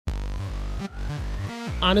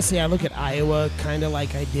Honestly, I look at Iowa kind of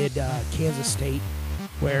like I did Kansas State,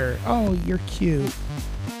 where, oh, you're cute.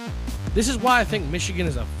 This is why I think Michigan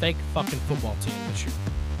is a fake fucking football team this year.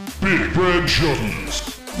 Big Red Jones.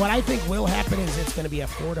 What I think will happen is it's going to be a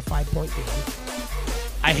 4 to 5 point game.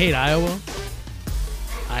 I hate Iowa.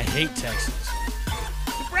 I hate Texas.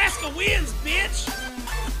 Nebraska wins, bitch!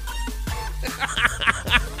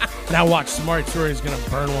 Now watch, Smart Story is going to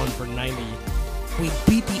burn one for 90. We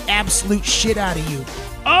beat the absolute shit out of you.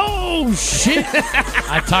 Oh, shit!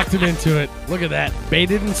 I talked him into it. Look at that.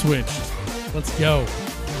 Baited and switched. Let's go.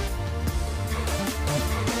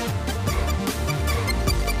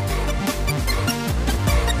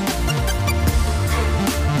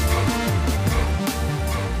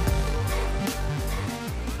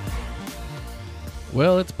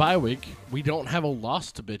 Well, it's bye week. We don't have a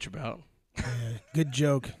loss to bitch about. Yeah, good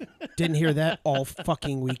joke. Didn't hear that all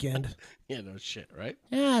fucking weekend. Yeah, no shit, right?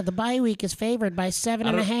 Yeah, the bye week is favored by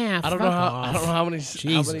 7.5. I don't know how many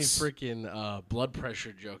Jesus. freaking blood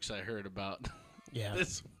pressure jokes I heard about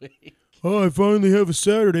this week. Oh, I finally have a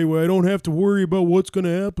Saturday where I don't have to worry about what's going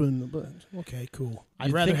to happen. But okay, cool.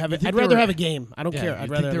 I'd rather have a game. I don't care. I'd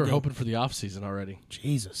rather think they were have a game. hoping for the off season already.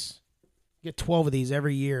 Jesus. Get 12 of these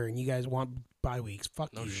every year, and you guys want bye weeks.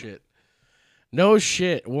 Fuck No you. shit. No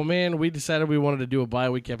shit. Well, man, we decided we wanted to do a bye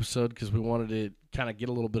week episode because we wanted to kind of get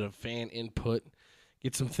a little bit of fan input,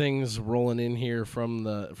 get some things rolling in here from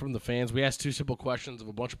the fans. We asked 2 simple questions of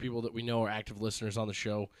a bunch of people that we know are active listeners on the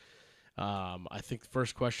show. I think the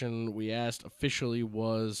first question we asked officially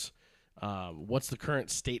was, what's the current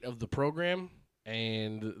state of the program?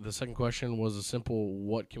 And the second question was a simple,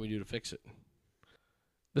 what can we do to fix it?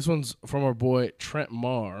 This one's from our boy Trent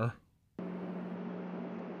Marr.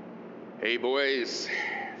 Hey boys,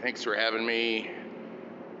 thanks for having me.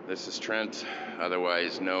 This is Trent,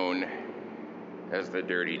 otherwise known as the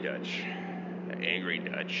Dirty Dutch, the Angry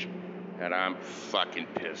Dutch, and I'm fucking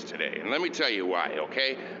pissed today. And let me tell you why,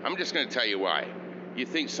 okay? I'm just gonna tell you why. You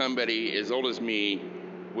think somebody as old as me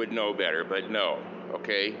would know better, but no,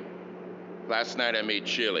 okay? Last night I made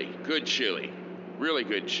chili, good chili, really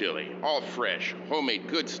good chili, all fresh, homemade,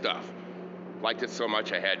 good stuff. Liked it so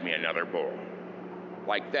much I had me another bowl.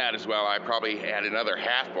 Like that as well, I probably had another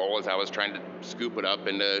half bowl as I was trying to scoop it up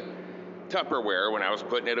into Tupperware when I was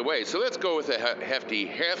putting it away. So let's go with a hefty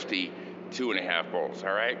 2.5 bowls,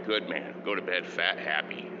 all right? Good man. Go to bed fat,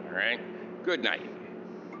 happy, all right? Good night.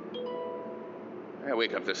 I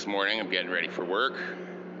wake up this morning, I'm getting ready for work.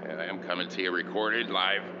 I'm coming to you recorded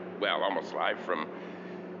live, well, almost live from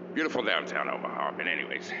beautiful downtown Omaha. But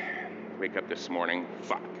anyways, wake up this morning,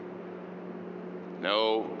 fuck.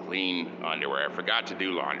 No clean underwear. I forgot to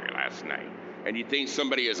do laundry last night. And you'd think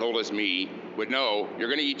somebody as old as me would know you're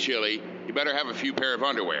going to eat chili. You better have a few pair of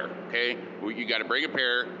underwear, okay? Well, you got to bring a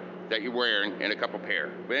pair that you're wearing and a couple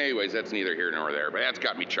pair. But anyways, that's neither here nor there. But that's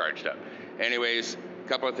got me charged up. Anyways, a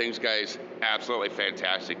couple of things, guys. Absolutely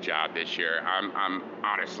fantastic job this year. I'm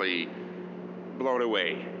honestly blown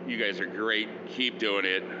away. You guys are great. Keep doing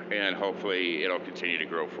it. And hopefully it'll continue to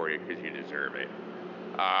grow for you because you deserve it.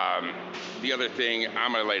 The other thing,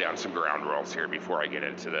 I'm going to lay down some ground rules here before I get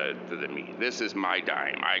into the meat. This is my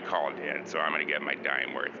dime. I called in, so I'm going to get my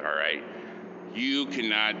dime worth, all right? You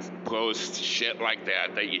cannot post shit like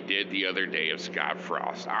that you did the other day of Scott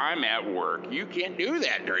Frost. I'm at work. You can't do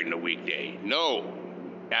that during the weekday. No,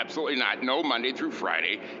 absolutely not. No, Monday through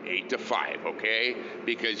Friday, 8 to 5, okay?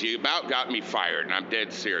 Because you about got me fired, and I'm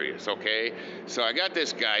dead serious, okay? So I got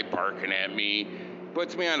this guy barking at me,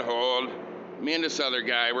 puts me on hold. Me and this other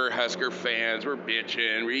guy, we're Husker fans, we're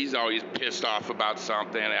bitching, he's always pissed off about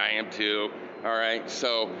something, I am too, all right?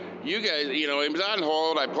 So you guys, he was on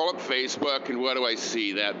hold, I pull up Facebook, and what do I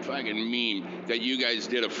see? That fucking meme that you guys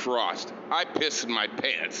did of Frost. I pissed in my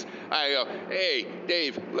pants. I go, hey,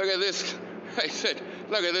 Dave, look at this. I said,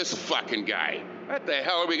 look at this fucking guy. What the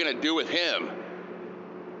hell are we gonna do with him?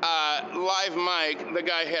 Live mic, the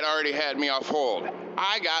guy had already had me off hold.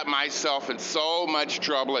 I got myself in so much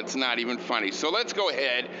trouble, it's not even funny. So let's go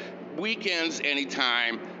ahead. Weekends,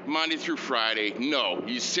 anytime, Monday through Friday. No,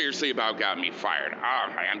 you seriously about got me fired. All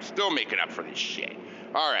right, I'm still making up for this shit.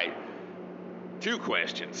 All right, 2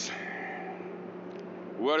 questions.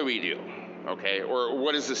 What do we do? Okay, or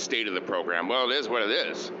what is the state of the program? Well, it is what it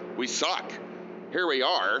is. We suck. Here we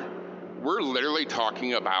are. We're literally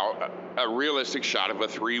talking about a realistic shot of a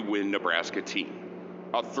 3-win Nebraska team.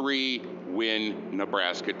 A 3-win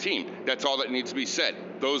Nebraska team. That's all that needs to be said.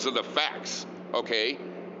 Those are the facts, okay?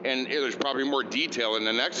 And there's probably more detail in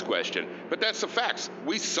the next question, but that's the facts.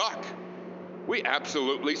 We suck. We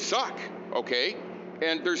absolutely suck, okay?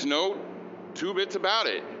 And there's no 2 bits about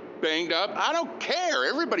it. banged up. I don't care.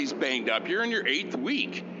 Everybody's banged up. You're in your 8th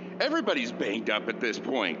week. Everybody's banged up at this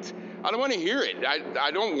point. I don't want to hear it.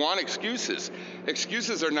 I don't want excuses.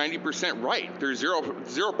 Excuses are 90% right. They're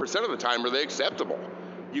 0% of the time are they acceptable.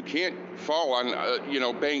 You can't fall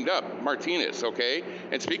on, banged up Martinez, okay?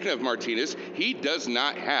 And speaking of Martinez, he does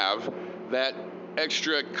not have that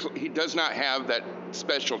he does not have that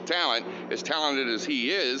special talent, as talented as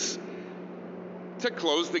he is, to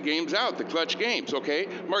close the games out, the clutch games, okay?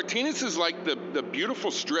 Martinez is like the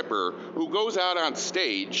beautiful stripper who goes out on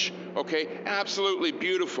stage, okay? Absolutely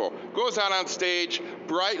beautiful. Goes out on stage,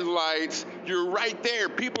 bright lights, you're right there.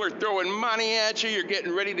 People are throwing money at you. You're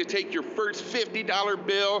getting ready to take your first $50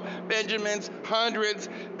 bill, Benjamins, hundreds.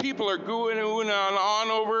 People are going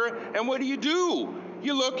on over, and what do?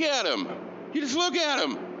 You look at them. You just look at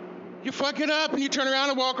them. You fuck it up, and you turn around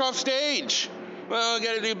and walk off stage. Well, I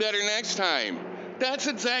got to do better next time. That's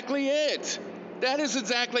exactly it. That is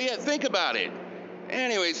exactly it. Think about it.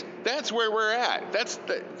 Anyways, that's where we're at. That's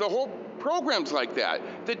the whole program's like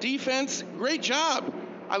that. The defense, great job.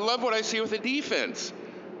 I love what I see with the defense.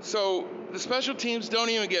 So the special teams, don't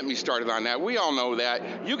even get me started on that. We all know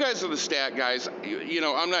that. You guys are the stat guys.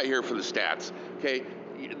 I'm not here for the stats, okay?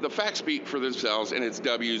 The facts speak for themselves, and it's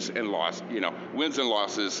W's and loss, wins and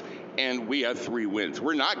losses. And we have 3 wins.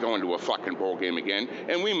 We're not going to a fucking bowl game again,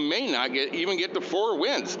 and we may not even get to 4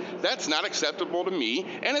 wins. That's not acceptable to me,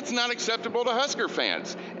 and it's not acceptable to Husker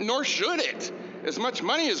fans, nor should it. As much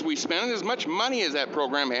money as we spend, as much money as that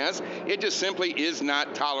program has, it just simply is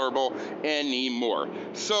not tolerable anymore.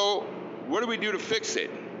 So what do we do to fix it?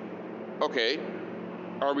 Okay,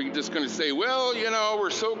 are we just going to say, well, we're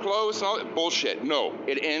so close and all that? Bullshit. No,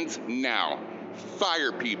 it ends now.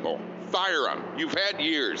 Fire people. Fire them. You've had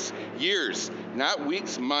years, not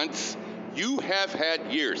weeks, months. You have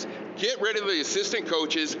had years. Get rid of the assistant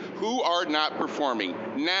coaches who are not performing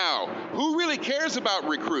now. Who really cares about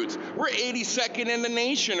recruits? We're 82nd in the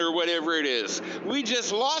nation or whatever it is. We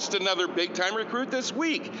just lost another big-time recruit this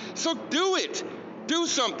week. So do it. Do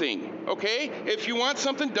something, okay? If you want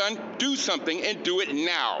something done, do something and do it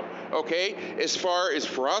now, okay? As far as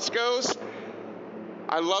Frost goes,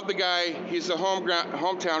 I love the guy. He's a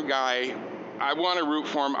hometown guy. I want to root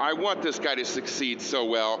for him. I want this guy to succeed so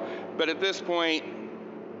well. But at this point,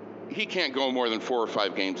 he can't go more than 4 or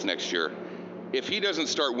 5 games next year. If he doesn't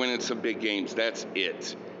start winning some big games, that's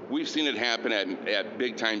it. We've seen it happen at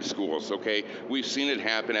big-time schools, okay? We've seen it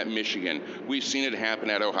happen at Michigan. We've seen it happen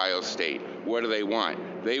at Ohio State. What do they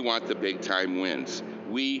want? They want the big-time wins.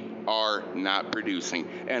 We are not producing.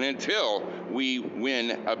 And until we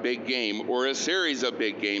win a big game or a series of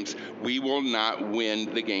big games, we will not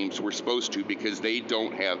win the games we're supposed to because they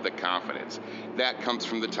don't have the confidence. That comes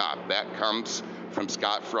from the top. That comes from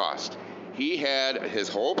Scott Frost. He had his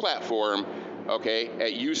whole platform, okay,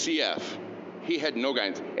 at UCF. He had no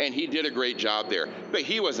guidance, and he did a great job there. But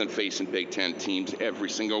he wasn't facing Big Ten teams every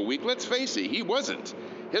single week. Let's face it, he wasn't.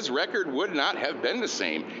 His record would not have been the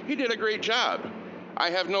same. He did a great job.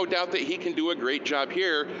 I have no doubt that he can do a great job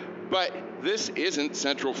here, but this isn't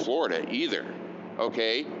Central Florida either,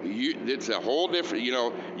 okay? It's a whole different,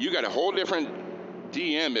 you got a whole different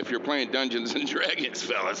DM if you're playing Dungeons and Dragons,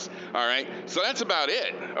 fellas, all right? So that's about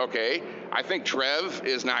it, okay? I think Trev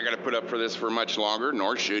is not going to put up for this for much longer,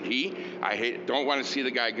 nor should he. Don't want to see the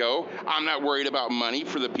guy go. I'm not worried about money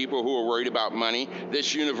for the people who are worried about money.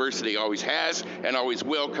 This university always has and always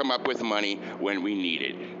will come up with money when we need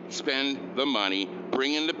it. Spend the money,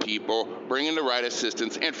 bring in the people, bring in the right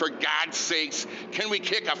assistants, and for God's sakes, can we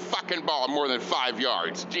kick a fucking ball more than 5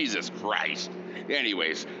 yards? Jesus Christ.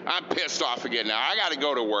 Anyways, I'm pissed off again now. I got to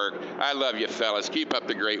go to work. I love you, fellas. Keep up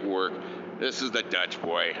the great work. This is the Dutch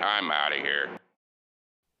boy. I'm out of here.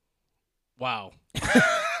 Wow.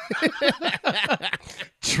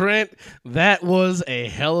 Trent, that was a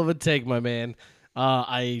hell of a take, my man.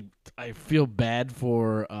 I feel bad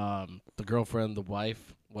for the girlfriend, the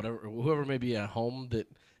wife, whoever may be at home that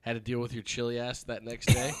had to deal with your chilly ass that next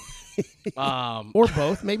day. Or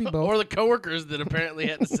both, maybe both. Or the coworkers that apparently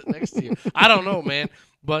had to sit next to you. I don't know, man.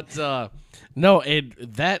 But no,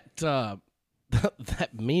 that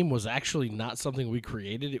meme was actually not something we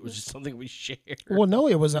created. It was just something we shared. Well, no,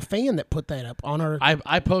 it was a fan that put that up on our...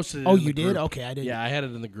 I posted it Oh, in you the did? group. Okay, I didn't. Yeah, I had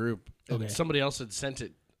it in the group. Okay. And somebody else had sent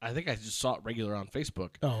it. I think I just saw it regular on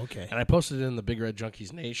Facebook. Oh, okay. And I posted it in the Big Red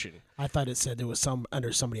Junkies Nation. I thought it said there was some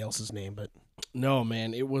under somebody else's name, but... No,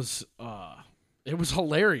 man, it was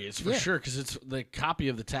hilarious for Yeah. sure because it's the copy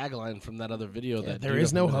of the tagline from that other video. Yeah, that there dude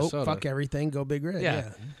is up no in hope. Minnesota. Fuck everything. Go Big Red. Yeah.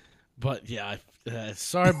 Yeah. But yeah,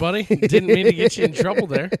 sorry, buddy. Didn't mean to get you in trouble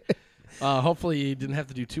there. Hopefully, you didn't have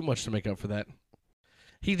to do too much to make up for that.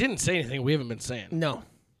 He didn't say anything we haven't been saying. No.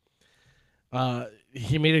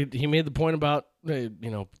 He made the point about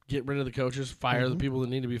get rid of the coaches, fire the people that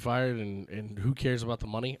need to be fired, and who cares about the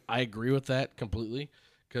money. I agree with that completely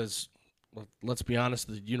because let's be honest,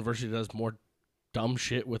 the university does more dumb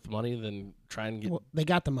shit with money than trying to get. Well, they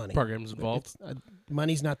got the money. Programs involved.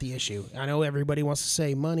 Money's not the issue. I know everybody wants to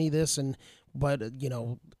say money, but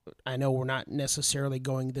I know we're not necessarily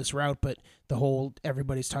going this route. But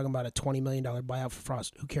everybody's talking about a $20 million buyout for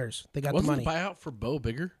Frost. Who cares? They got the money. Wasn't the buyout for Bo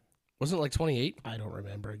bigger? Wasn't it like 28? I don't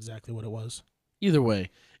remember exactly what it was. Either way,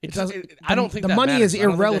 I don't think the that money matters. is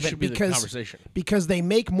irrelevant because they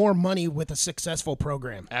make more money with a successful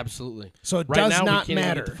program. Absolutely. So it right does now, not we can't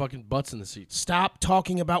matter. Get the fucking butts in the seats. Stop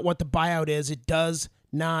talking about what the buyout is. It does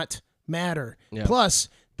not matter. Yeah. Plus,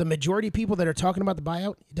 the majority of people that are talking about the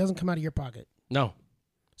buyout, it doesn't come out of your pocket. No.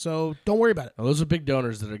 So don't worry about it. Well, those are big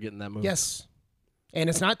donors that are getting that move. Yes. And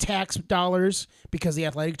it's not tax dollars because the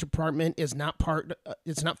athletic department is not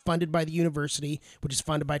it's not funded by the university, which is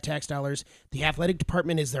funded by tax dollars. The athletic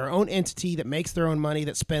department is their own entity that makes their own money,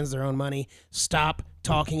 that spends their own money. Stop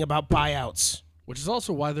talking about buyouts. Which is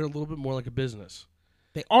also why they're a little bit more like a business.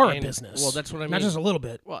 They are a business. Well, that's what I mean. Not just a little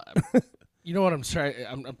bit. Well, you know what I'm trying?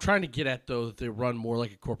 I'm trying to get at though that they run more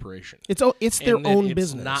like a corporation. It's their own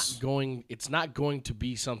business. It's not going to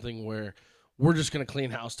be something where we're just going to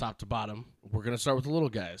clean house top to bottom. We're going to start with the little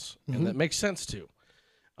guys, and that makes sense too.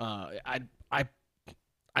 I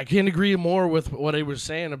can't agree more with what he was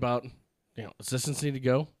saying about assistants need to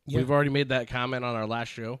go. Yeah. We've already made that comment on our last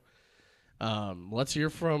show. Let's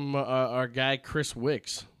hear from our guy Chris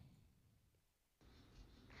Wicks.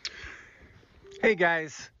 Hey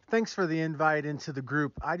guys, thanks for the invite into the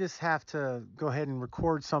group. I just have to go ahead and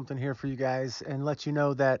record something here for you guys and let you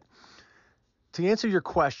know that to answer your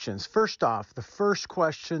questions, first off, the first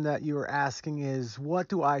question that you are asking is, what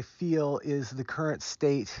do I feel is the current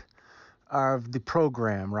state of the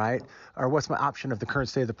program, right? Or what's my option of the current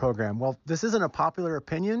state of the program? Well, this isn't a popular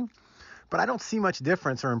opinion, but I don't see much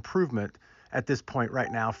difference or improvement at this point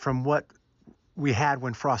right now from what we had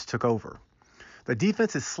when Frost took over. The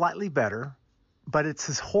defense is slightly better, but it's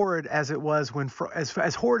as horrid as it was when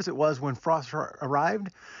as horrid as it was when Frost arrived.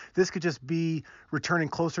 This could just be returning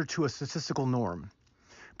closer to a statistical norm.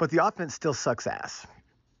 But the offense still sucks ass.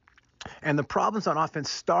 And the problems on offense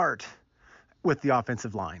start with the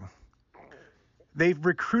offensive line. They've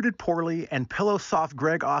recruited poorly, and pillow-soft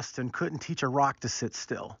Greg Austin couldn't teach a rock to sit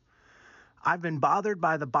still. I've been bothered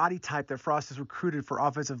by the body type that Frost has recruited for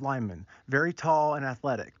offensive linemen, very tall and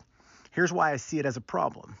athletic. Here's why I see it as a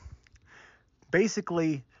problem.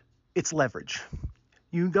 Basically, it's leverage.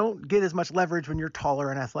 You don't get as much leverage when you're taller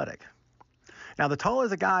and athletic. Now, the taller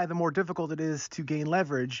the guy, the more difficult it is to gain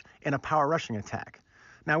leverage in a power rushing attack.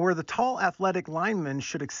 Now, where the tall athletic lineman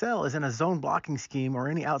should excel is in a zone blocking scheme or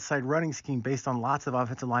any outside running scheme based on lots of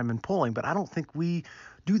offensive linemen pulling, but I don't think we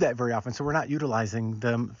do that very often, so we're not utilizing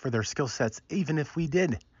them for their skill sets, even if we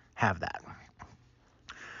did have that.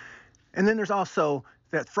 And then there's also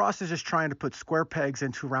that Frost is just trying to put square pegs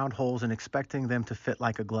into round holes and expecting them to fit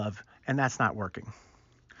like a glove, and that's not working.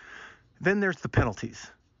 Then there's the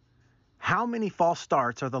penalties. How many false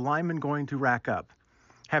starts are the linemen going to rack up?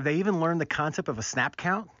 Have they even learned the concept of a snap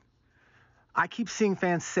count? I keep seeing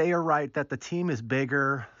fans say or write that the team is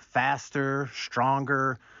bigger, faster,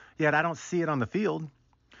 stronger, yet I don't see it on the field.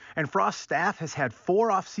 And Frost's staff has had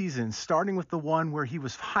 4 off seasons, starting with the one where he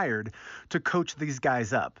was hired to coach these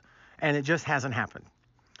guys up, and it just hasn't happened.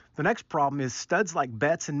 The next problem is studs like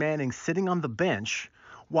Betts and Manning sitting on the bench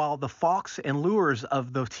while the Falks and Lures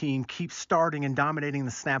of the team keep starting and dominating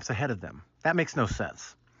the snaps ahead of them. That makes no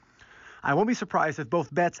sense. I won't be surprised if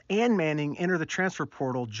both Betts and Manning enter the transfer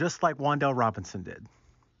portal just like Wan'Dale Robinson did.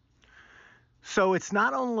 So it's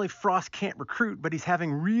not only Frost can't recruit, but he's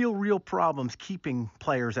having real problems keeping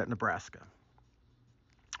players at Nebraska.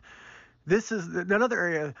 This is another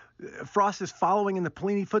area Frost is following in the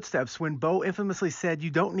Pelini footsteps when Bo infamously said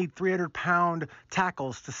you don't need 300-pound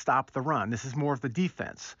tackles to stop the run. This is more of the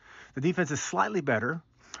defense. The defense is slightly better,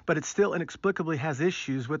 but it still inexplicably has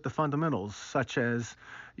issues with the fundamentals, such as,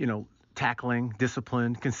 tackling,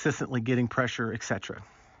 discipline, consistently getting pressure, etc.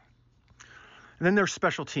 And then there's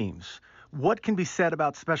special teams. What can be said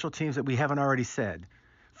about special teams that we haven't already said?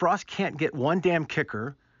 Frost can't get one damn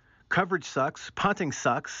kicker. Coverage sucks. Punting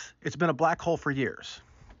sucks. It's been a black hole for years.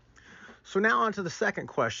 So now on to the second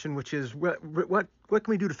question, which is what can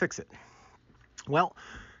we do to fix it? Well,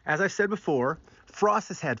 as I said before, Frost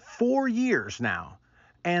has had 4 years now,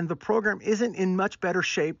 and the program isn't in much better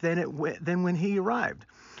shape than when he arrived.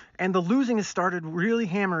 And the losing has started really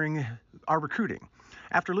hammering our recruiting.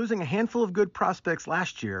 After losing a handful of good prospects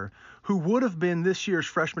last year, who would have been this year's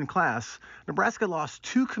freshman class, Nebraska lost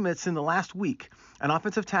 2 commits in the last week, an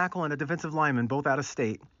offensive tackle and a defensive lineman, both out of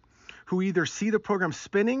state, who either see the program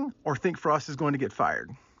spinning or think Frost is going to get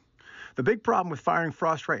fired. The big problem with firing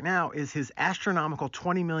Frost right now is his astronomical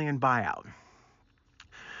 $20 million buyout.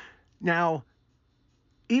 Now,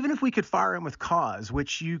 even if we could fire him with cause,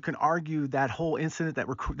 which you can argue that whole incident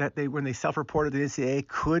when they self-reported the NCAA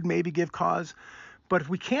could maybe give cause, but if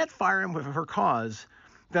we can't fire him for cause,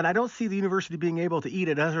 then I don't see the university being able to eat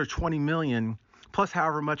another $20 million plus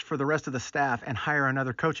however much for the rest of the staff and hire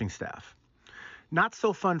another coaching staff. Not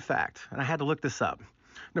so fun fact, and I had to look this up.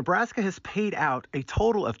 Nebraska has paid out a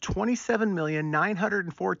total of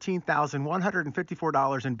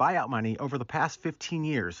 $27,914,154 in buyout money over the past 15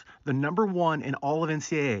 years, the number one in all of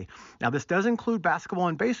NCAA. Now, this does include basketball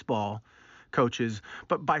and baseball coaches,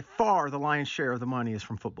 but by far the lion's share of the money is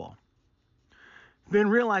from football. Then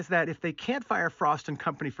realize that if they can't fire Frost and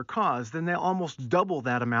company for cause, then they'll almost double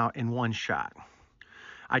that amount in one shot.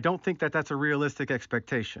 I don't think that that's a realistic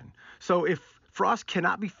expectation. So if Frost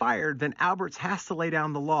cannot be fired, then Alberts has to lay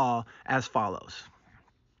down the law as follows.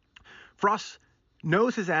 Frost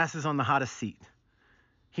knows his ass is on the hottest seat.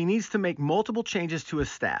 He needs to make multiple changes to his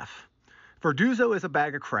staff. Verduzzo is a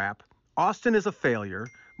bag of crap. Austin is a failure.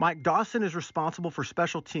 Mike Dawson is responsible for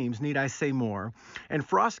special teams, need I say more. And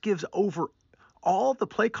Frost gives over all the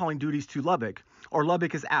play calling duties to Lubbock, or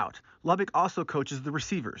Lubbock is out. Lubbock also coaches the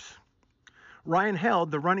receivers. Ryan Held,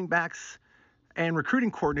 the running backs and recruiting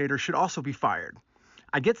coordinator, should also be fired.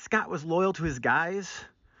 I get Scott was loyal to his guys,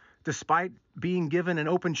 despite being given an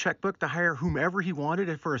open checkbook to hire whomever he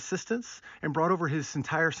wanted for assistance and brought over his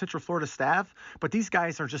entire Central Florida staff, but these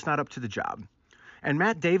guys are just not up to the job. And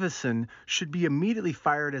Matt Davison should be immediately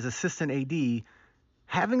fired as assistant AD.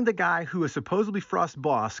 Having the guy who is supposedly Frost's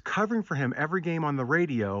boss covering for him every game on the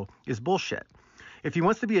radio is bullshit. If he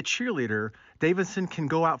wants to be a cheerleader, Davison can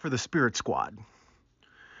go out for the Spirit Squad.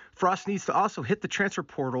 Frost needs to also hit the transfer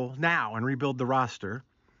portal now and rebuild the roster.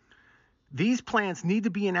 These plans need to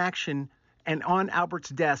be in action and on Albert's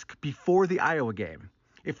desk before the Iowa game.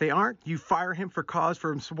 If they aren't, you fire him for cause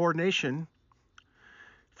for insubordination.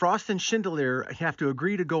 Frost and Schindler have to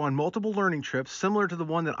agree to go on multiple learning trips, similar to the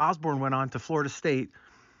one that Osborne went on to Florida State,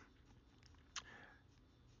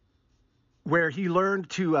 where he learned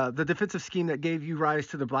the defensive scheme that gave you rise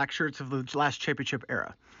to the black shirts of the last championship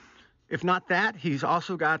era. If not that, he's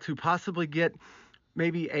also got to possibly get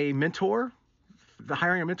maybe a mentor,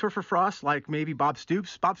 hiring a mentor for Frost, like maybe Bob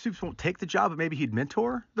Stoops. Bob Stoops won't take the job, but maybe he'd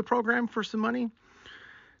mentor the program for some money.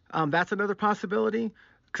 That's another possibility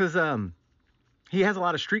because he has a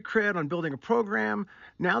lot of street cred on building a program.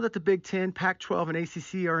 Now that the Big Ten, Pac-12, and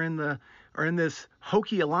ACC are in this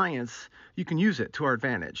hokey alliance, you can use it to our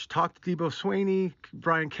advantage. Talk to Debo Swaney,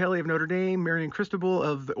 Brian Kelly of Notre Dame, Marion Cristobal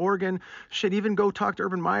of the Oregon. Should even go talk to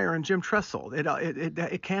Urban Meyer and Jim Tressel.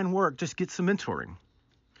 It can work. Just get some mentoring.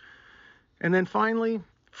 And then finally,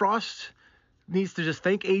 Frost needs to just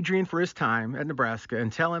thank Adrian for his time at Nebraska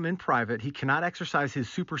and tell him in private he cannot exercise his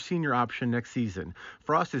super senior option next season.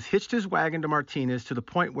 Frost has hitched his wagon to Martinez to the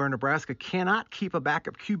point where Nebraska cannot keep a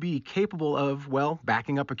backup QB capable of,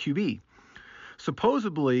 backing up a QB.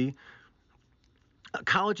 Supposedly,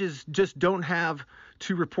 colleges just don't have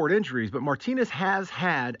to report injuries, but Martinez has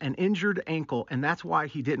had an injured ankle, and that's why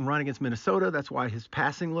he didn't run against Minnesota. That's why his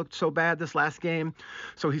passing looked so bad this last game.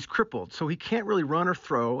 So he's crippled. So he can't really run or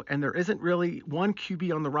throw, and there isn't really one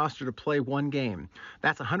QB on the roster to play one game.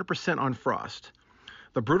 That's 100% on Frost.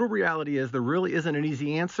 The brutal reality is there really isn't an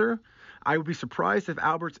easy answer. I would be surprised if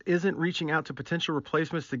Alberts isn't reaching out to potential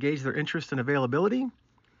replacements to gauge their interest and availability.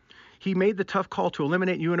 He made the tough call to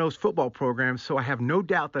eliminate UNO's football program, so I have no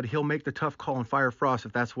doubt that he'll make the tough call and fire Frost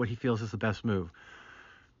if that's what he feels is the best move.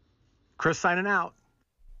 Chris signing out.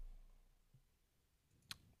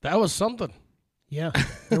 That was something. Yeah,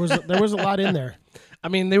 there was a lot in there. I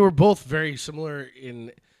mean, they were both very similar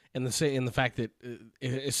in the fact that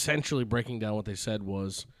essentially breaking down what they said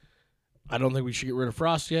was, I don't think we should get rid of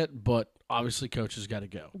Frost yet, but obviously coaches got to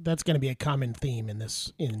go. That's going to be a common theme in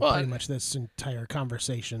pretty much this entire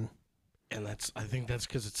conversation. And I think that's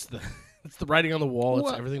because it's the writing on the wall.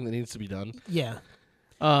 It's everything that needs to be done. Yeah.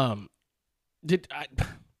 My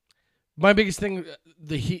biggest thing,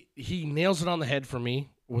 he nails it on the head for me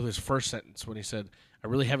with his first sentence when he said, I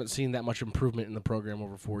really haven't seen that much improvement in the program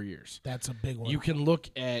over 4 years. That's a big one. You can look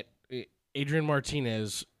at Adrian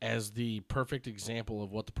Martinez as the perfect example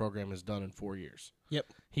of what the program has done in 4 years.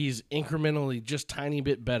 Yep. He's incrementally just tiny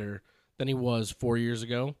bit better than he was 4 years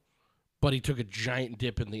ago, but he took a giant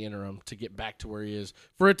dip in the interim to get back to where he is.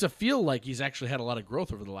 For it to feel like he's actually had a lot of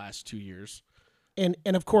growth over the last 2 years, And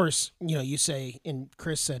of course, you say, and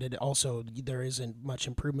Chris said it also, there isn't much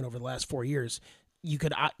improvement over the last 4 years. You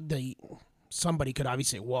could somebody could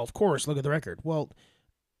obviously say, well, of course, look at the record. Well,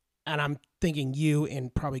 and I'm thinking you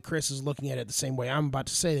and probably Chris is looking at it the same way I'm about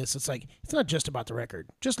to say this. It's like, it's not just about the record.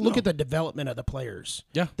 Just look at the development of the players.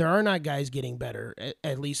 Yeah. There are not guys getting better,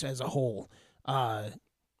 at least as a whole.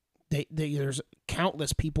 There's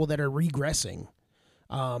countless people that are regressing.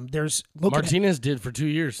 Martinez did for 2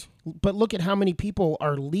 years. But look at how many people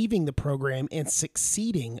are leaving the program and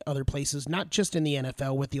succeeding other places, not just in the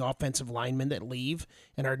NFL with the offensive linemen that leave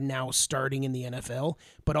and are now starting in the NFL,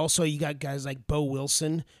 but also you got guys like Bo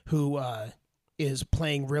Wilson, who is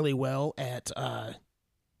playing really well at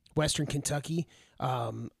Western Kentucky.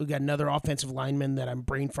 We got another offensive lineman that I'm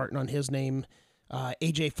brain farting on his name,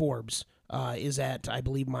 AJ Forbes. Is at, I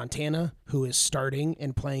believe, Montana, who is starting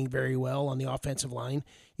and playing very well on the offensive line.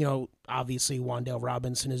 Obviously, Wan'Dale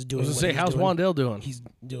Robinson is doing. How's Wan'Dale doing? He's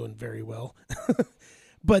doing very well.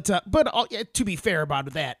 but to be fair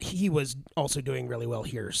about that, he was also doing really well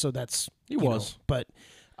here. So that's he was. But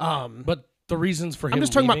the reasons for him. I'm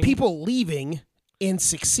just talking about people leaving and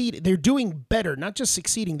succeeding. They're doing better, not just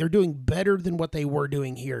succeeding. They're doing better than what they were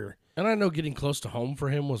doing here. And I know getting close to home for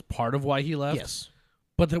him was part of why he left. Yes.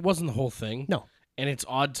 But that wasn't the whole thing. No. And it's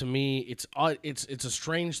odd to me. It's odd. It's a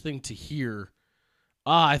strange thing to hear.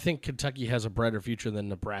 I think Kentucky has a brighter future than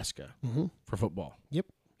Nebraska for football. Yep.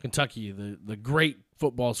 Kentucky, the great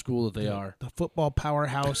football school that they are. The football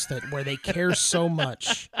powerhouse where they care so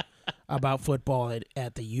much about football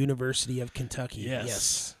at the University of Kentucky.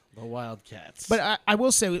 Yes. The Wildcats. But I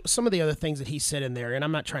will say some of the other things that he said in there, and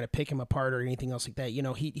I'm not trying to pick him apart or anything else like that.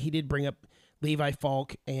 He did bring up Levi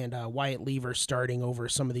Falk and Wyatt Lever starting over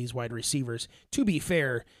some of these wide receivers. To be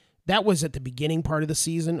fair, that was at the beginning part of the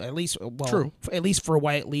season, at least. Well, true. At least for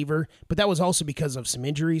Wyatt Lever, but that was also because of some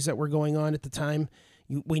injuries that were going on at the time.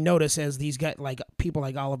 We notice as these guys, like people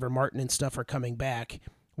like Oliver Martin and stuff, are coming back,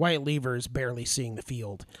 Wyatt Lever is barely seeing the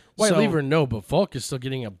field. Wyatt Lever, no, but Falk is still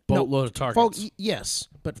getting a boatload of targets. Falk, yes,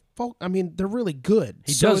 but Falk, I mean, they're really good.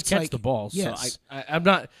 He does catch the ball. Yes. So I'm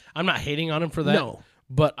not hating on him for that. No.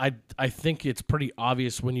 But I think it's pretty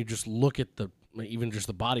obvious when you just look at even just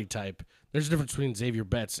the body type. There's a difference between Xavier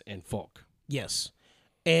Betts and Falk. Yes.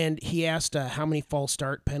 And he asked how many false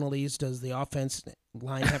start penalties does the offense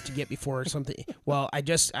line have to get before or something. Well,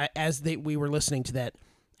 we were listening to that,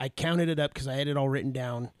 I counted it up because I had it all written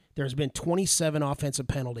down. There's been 27 offensive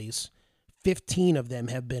penalties. 15 of them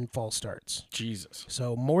have been false starts. Jesus.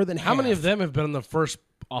 So more than half. How many of them have been on the first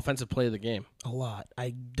offensive play of the game? A lot.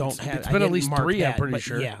 I don't have. It's been at least 3. I'm pretty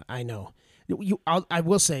sure. Yeah, I know. I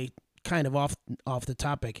will say, kind of off the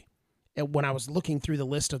topic. When I was looking through the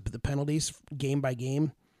list of the penalties game by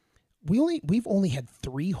game, we've only had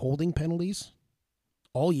 3 holding penalties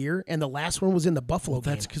all year, and the last one was in the Buffalo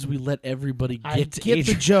game. That's because we let everybody get I get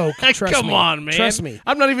the joke. Trust Come me. on, man. Trust me.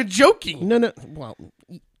 I'm not even joking. No. Well,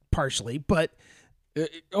 partially, but.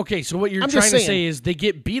 Okay, so what you're I'm trying just to saying. say is they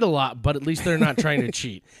get beat a lot, but at least they're not trying to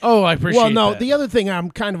cheat. Oh, I appreciate that. Well, no, the other thing I'm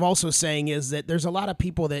kind of also saying is that there's a lot of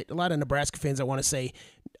Nebraska fans that want to say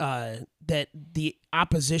that the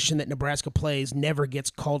opposition that Nebraska plays never gets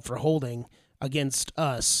called for holding against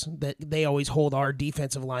us, that they always hold our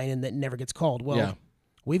defensive line and that never gets called. Well,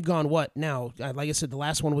 we've gone what now? Like I said, the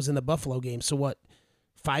last one was in the Buffalo game, so what?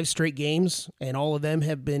 5 straight games, and all of them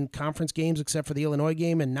have been conference games except for the Illinois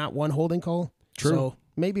game and not one holding call? True. So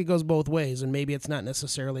maybe it goes both ways, and maybe it's not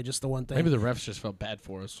necessarily just the one thing. Maybe the refs just felt bad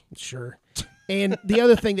for us. Sure. And the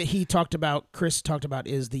other thing that Chris talked about,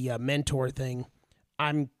 is the mentor thing.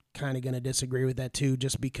 I'm kind of going to disagree with that too,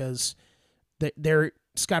 just because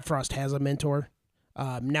Scott Frost has a mentor.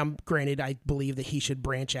 Now, granted, I believe that he should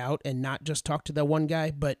branch out and not just talk to the one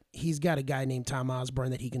guy, but he's got a guy named Tom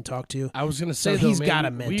Osborne that he can talk to. I was going to say, so he's got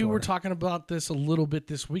a mentor. We were talking about this a little bit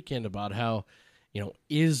this weekend about how,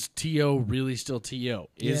 is T.O. really still T.O.?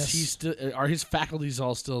 Is he still? Are his faculties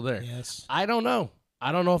all still there? Yes. I don't know.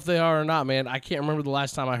 I don't know if they are or not, man. I can't remember the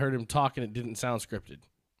last time I heard him talk and it didn't sound scripted.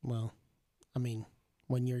 Well, I mean,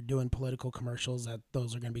 when you're doing political commercials,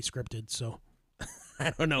 those are going to be scripted, so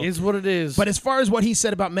I don't know. It is what it is. But as far as what he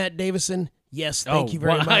said about Matt Davison, yes, thank you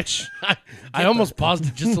very much. I almost paused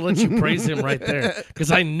it just to let you praise him right there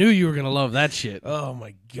because I knew you were going to love that shit. Oh,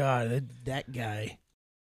 my God, that guy.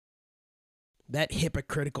 That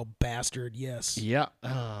hypocritical bastard, yes. Yeah.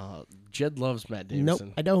 Jed loves Matt Davison.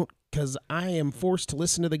 Nope, I don't, because I am forced to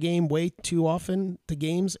listen to the game way too often, the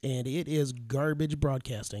games, and it is garbage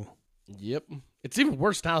broadcasting. Yep. It's even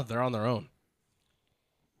worse now that they're on their own.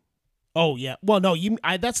 Oh yeah. Well, no,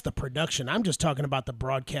 that's the production. I'm just talking about the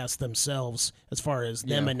broadcast themselves, as far as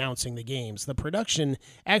them announcing the games. The production,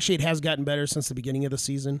 actually, it has gotten better since the beginning of the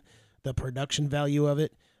season. The production value of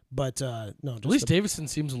it, but no. Just At least Davison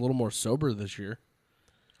seems a little more sober this year.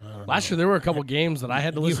 Last year there were a couple games that I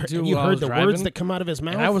had to listen to. You while I heard was the driving, words that come out of his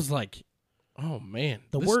mouth. and I was like, "Oh man,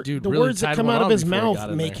 the dude the really words that tied come one out of on his before he mouth got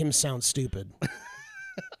in make there." him sound stupid.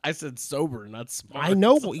 I said sober, not smart. I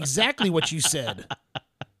know exactly what you said.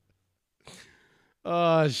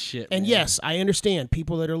 Oh shit! And man. yes, I understand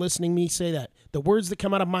people that are listening to me say that. The words that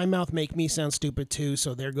come out of my mouth make me sound stupid too,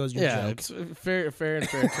 so there goes your joke. It's fair and fair.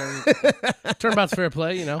 Turnabout's fair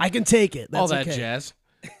play, you know. I can take it. That's all that okay. jazz.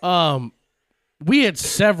 We had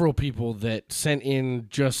several people that sent in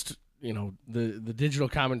just the digital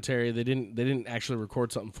commentary. They didn't actually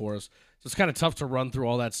record something for us, so it's kind of tough to run through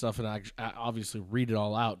all that stuff and I obviously read it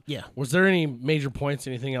all out. Yeah. Was there any major points?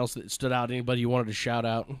 Anything else that stood out? Anybody you wanted to shout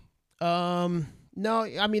out? No,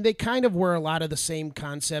 I mean, they kind of were a lot of the same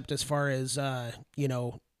concept as far as,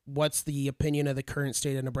 what's the opinion of the current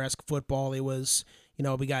state of Nebraska football. It was,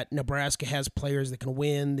 we got Nebraska has players that can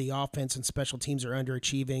win. The offense and special teams are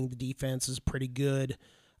underachieving. The defense is pretty good.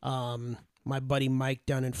 My buddy Mike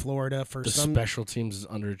down in Florida for some special teams is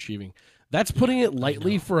underachieving. That's putting it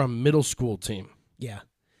lightly for a middle school team. Yeah.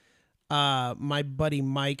 My buddy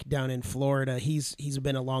Mike down in Florida, he's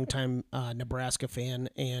been a longtime Nebraska fan,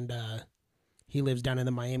 and he lives down in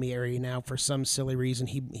the Miami area now. For some silly reason,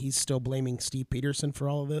 he's still blaming Steve Peterson for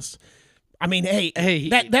all of this. I mean, hey,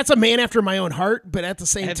 that's a man after my own heart, but at the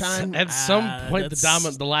same time, at some point,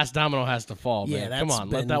 the last domino has to fall. Yeah, man. Come on,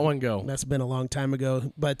 let that one go. That's been a long time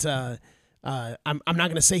ago, but I'm not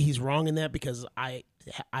going to say he's wrong in that, because I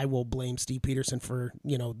will blame Steve Peterson for,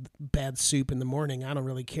 bad soup in the morning. I don't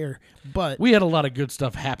really care. But we had a lot of good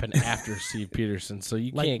stuff happen after Steve Peterson, so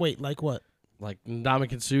you can't. Wait, like what? Like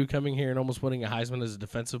Ndamukong Suh coming here and almost winning a Heisman as a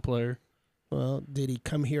defensive player. Well, did he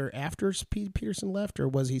come here after Peterson left, or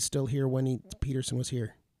was he still here when Peterson was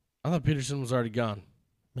here? I thought Peterson was already gone.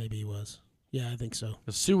 Maybe he was. Yeah, I think so.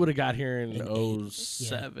 Suh would have got here in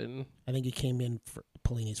 2007. Yeah. I think he came in for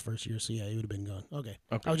Pelini's first year, so yeah, he would have been gone. Okay.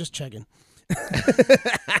 I was just checking.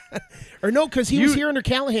 Or no, because he was here under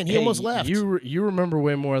Callahan. He almost left. You remember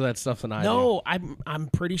way more of that stuff than I do. No, I'm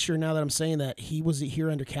pretty sure now that I'm saying that he was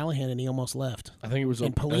here under Callahan and he almost left. I think it was.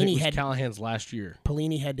 And Pelini had Callahan's last year.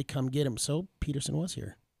 Pelini had to come get him, so Peterson was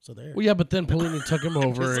here. So there. Well, yeah, but then Pelini took him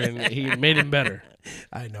over and he made him better.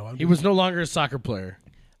 I know. He was no longer a soccer player.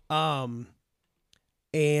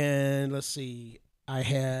 And let's see. I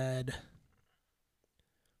had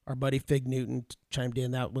our buddy Fig Newton chimed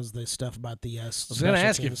in. That was the stuff about the I was going to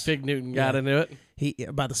ask teams. if Fig Newton got into it.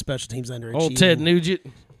 About the special teams underachieving. Old Ted Nugent.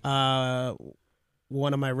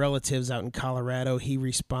 One of my relatives out in Colorado, he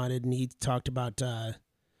responded and he talked about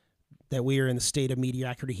that we are in the state of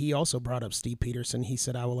mediocrity. He also brought up Steve Peterson. He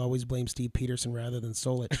said, I will always blame Steve Peterson rather than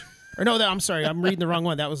Solich. Or no, I'm sorry. I'm reading the wrong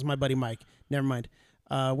one. That was my buddy Mike. Never mind.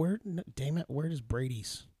 Where is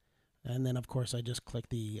Brady's? And then, of course, I just clicked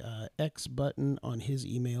the X button on his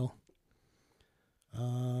email.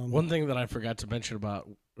 One thing that I forgot to mention about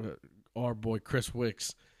our boy Chris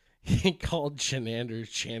Wicks, he called Chenander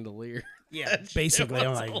Chandelier. Yeah, basically.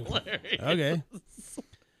 I'm like, okay.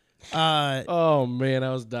 Oh, man,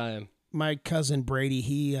 I was dying. My cousin Brady,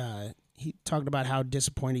 he talked about how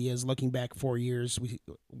disappointed he is looking back 4 years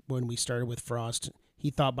when we started with Frost. He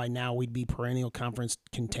thought by now we'd be perennial conference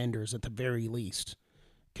contenders at the very least,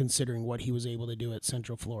 considering what he was able to do at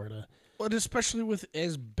Central Florida. But especially with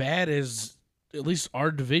as bad as at least our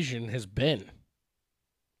division has been.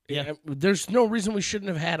 Yeah. There's no reason we shouldn't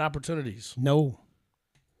have had opportunities. No.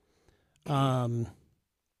 Having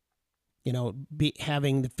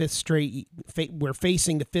the fifth straight, we're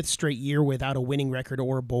facing the fifth straight year without a winning record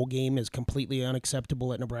or a bowl game is completely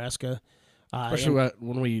unacceptable at Nebraska. Especially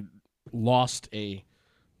when we lost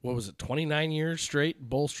 29 years straight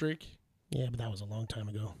bowl streak? Yeah, but that was a long time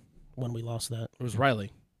ago when we lost that. It was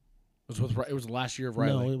Riley. It was the last year of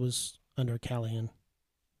Riley. No, it was under Callahan.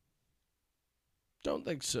 Don't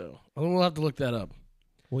think so. I think we'll have to look that up.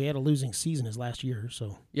 We had a losing season his last year,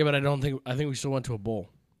 so. Yeah, but I think we still went to a bowl.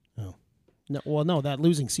 Oh. No, that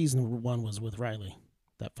losing season one was with Riley.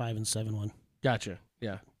 That 5-7 one. Gotcha.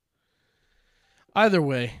 Yeah. Either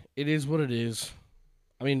way, it is what it is.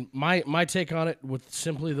 I mean, my take on it with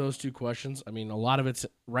simply those two questions, I mean, a lot of it's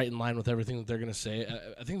right in line with everything that they're going to say.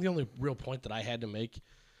 I think the only real point that I had to make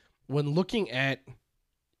when looking at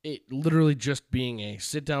it literally just being a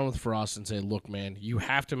sit down with Frost and say, look, man, you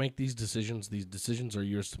have to make these decisions. These decisions are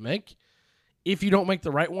yours to make. If you don't make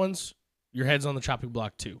the right ones, your head's on the chopping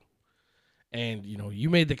block too. And, you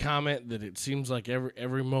made the comment that it seems like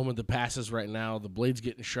every moment that passes right now, the blade's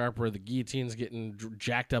getting sharper, the guillotine's getting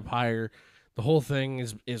jacked up higher. The whole thing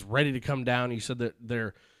is ready to come down. You said that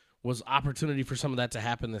there was opportunity for some of that to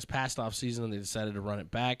happen this past offseason, and they decided to run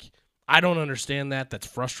it back. I don't understand that. That's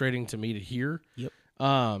frustrating to me to hear. Yep.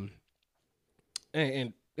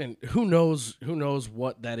 And who knows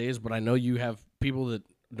what that is, but I know you have people that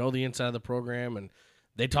know the inside of the program, and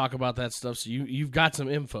they talk about that stuff, so you've got some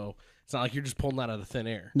info. It's not like you're just pulling that out of thin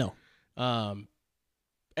air. No.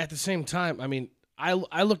 At the same time, I mean, I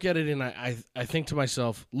look at it and I think to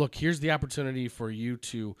myself, look, here's the opportunity for you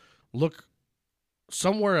to look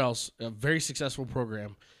somewhere else, a very successful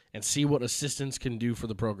program, and see what assistants can do for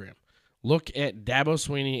the program. Look at Dabo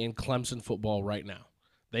Swinney and Clemson football right now.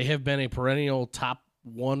 They have been a perennial top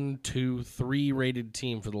 1, 2, 3 rated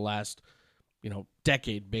team for the last,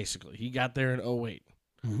 decade, basically. He got there in 2008.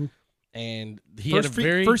 Mm-hmm. And he had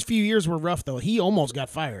a first few years were rough, though. He almost got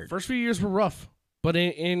fired. First few years were rough. But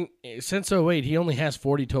since 2008, he only has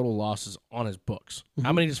 40 total losses on his books. Mm-hmm.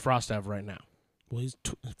 How many does Frost have right now? Well, he's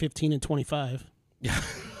 15 and 25. Yeah.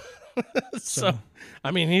 So,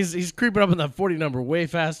 I mean, he's creeping up in that 40 number way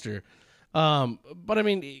faster. But, I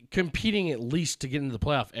mean, competing at least to get into the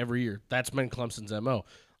playoff every year, that's been Clemson's MO.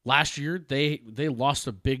 Last year, they lost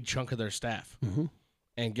a big chunk of their staff. Mm-hmm.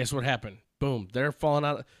 And guess what happened? Boom. They're falling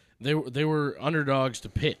out. They were underdogs to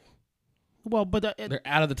Pitt. Well, but they're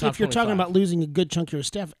out of the top 25. If you're talking about losing a good chunk of your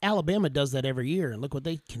staff, Alabama does that every year, and look what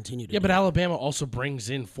they continue to do. Yeah, but Alabama also brings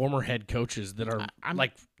in former head coaches that are I'm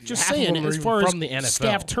like just saying, as far as from the NFL.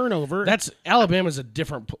 Staff turnover. Alabama's a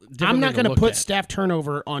different I'm not going to put staff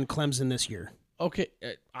turnover on Clemson this year. Okay,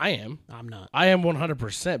 I am. I'm not. I am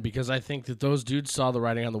 100% because I think that those dudes saw the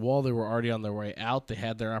writing on the wall. They were already on their way out. They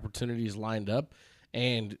had their opportunities lined up,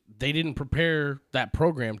 and they didn't prepare that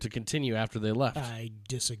program to continue after they left. I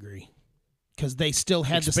disagree. Because they still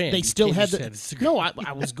had Expand. They still had No,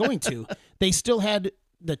 I was going to. They still had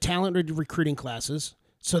the talented recruiting classes.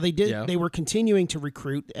 So they did. Yeah. They were continuing to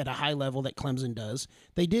recruit at a high level that Clemson does.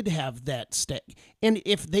 They did have that and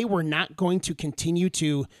if they were not going to continue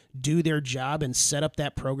to do their job and set up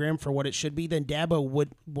that program for what it should be, then Dabo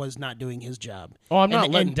was not doing his job. Oh, I'm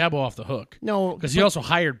not letting Dabo off the hook. No, because he also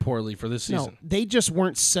hired poorly for this season. No, they just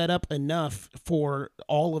weren't set up enough for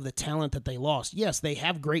all of the talent that they lost. Yes, they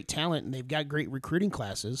have great talent and they've got great recruiting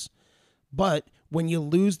classes, but when you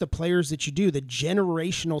lose the players that you do, the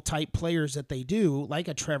generational type players that they do, like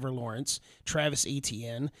a Trevor Lawrence, Travis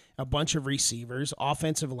Etienne, a bunch of receivers,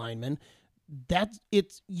 offensive linemen,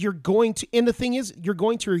 you're going to, and the thing is, you're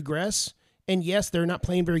going to regress. And yes, they're not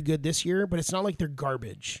playing very good this year, but it's not like they're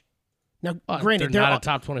garbage. Now, granted, they're not a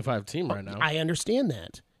top 25 team right now. I understand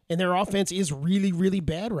that. And their offense is really, really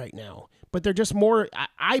bad right now. But they're just more,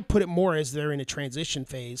 I put it more as they're in a transition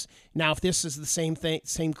phase. Now, if this is the same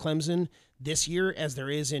Clemson this year as there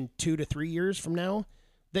is in 2 to 3 years from now,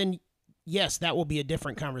 then yes, that will be a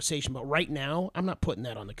different conversation. But right now, I'm not putting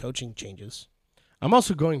that on the coaching changes. I'm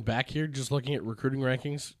also going back here, just looking at recruiting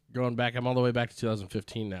rankings. I'm all the way back to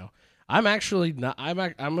 2015 now. I'm actually not. I'm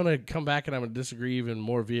going to come back and I'm going to disagree even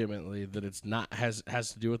more vehemently that it's not has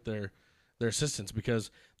to do with their assistants because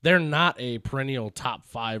they're not a perennial top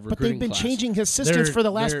 5 recruiting class. But they've been changing assistants for the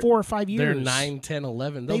last 4 or 5 years. They're 9, 10,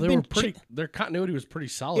 11. No, their continuity was pretty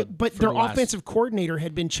solid. But their offensive coordinator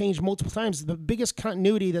had been changed multiple times. The biggest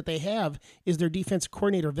continuity that they have is their defensive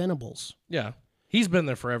coordinator, Venables. Yeah. He's been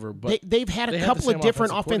there forever, but they've had a couple of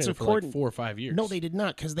different offensive coordinators. Like 4 or 5 years. No, they did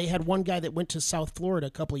not, because they had one guy that went to South Florida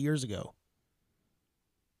a couple of years ago.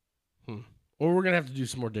 Well, we're going to have to do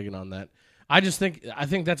some more digging on that. I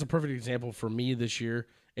think that's a perfect example for me this year.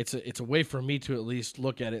 It's a way for me to at least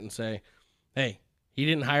look at it and say, hey, he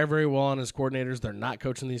didn't hire very well on his coordinators. They're not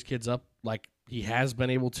coaching these kids up like he has been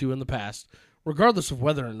able to in the past, regardless of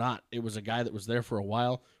whether or not it was a guy that was there for a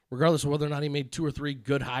while, regardless of whether or not he made 2 or 3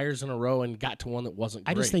 good hires in a row and got to one that wasn't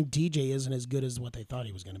great. I just think DJ isn't as good as what they thought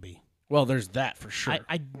he was going to be. Well, there's that for sure.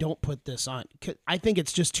 I don't put this on. I think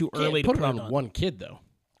it's just too early to put it on one kid, though.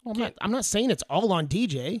 Well, I'm not saying it's all on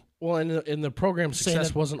DJ. Well, and the program's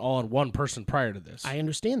success wasn't all on one person prior to this. I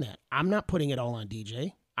understand that. I'm not putting it all on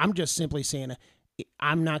DJ. I'm just simply saying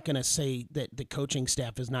I'm not going to say that the coaching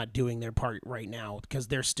staff is not doing their part right now because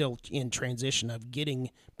they're still in transition of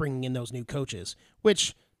bringing in those new coaches,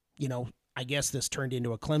 which, I guess this turned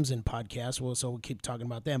into a Clemson podcast. Well, so we'll keep talking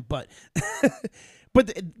about them, but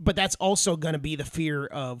but that's also going to be the fear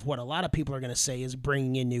of what a lot of people are going to say is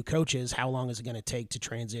bringing in new coaches. How long is it going to take to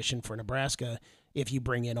transition for Nebraska if you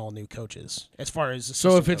bring in all new coaches? As far as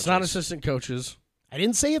it's not assistant coaches, I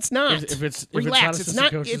didn't say it's not. If it's relax, not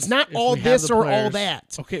assistant coaches, it's not all this or all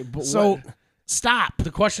that. Okay, but so Stop.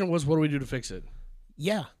 The question was, what do we do to fix it?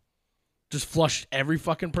 Yeah. Just flush every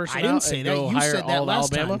fucking person I out didn't say and that. go You hire said that all of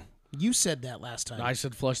last Alabama? time. You said that last time. I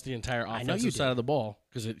said flush the entire know you offensive side did. of the ball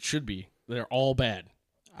because it should be. They're all bad.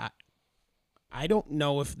 I don't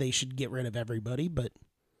know if they should get rid of everybody, but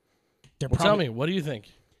they're Well, probably. tell me, what do you think?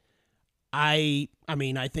 I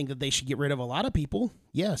mean, I think that they should get rid of a lot of people.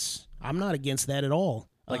 Yes, I'm not against that at all.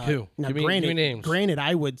 Like who? Now, Give me names. Granted,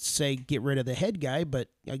 I would say get rid of the head guy, but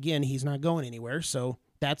again, he's not going anywhere. So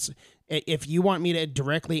that's if you want me to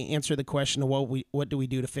directly answer the question of what do we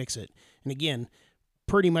do to fix it. And again,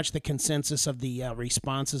 pretty much the consensus of the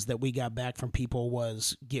responses that we got back from people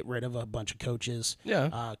was get rid of a bunch of coaches.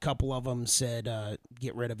 Yeah. A couple of them said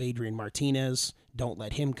get rid of Adrian Martinez. Don't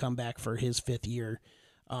let him come back for his 5th year.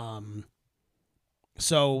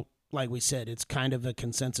 So, like we said, it's kind of a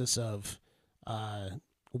consensus of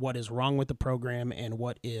what is wrong with the program and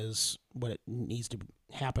what it needs to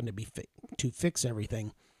happen to fix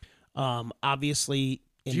everything. Obviously,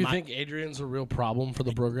 Do you think Adrian's a real problem for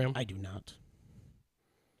the program? I do not.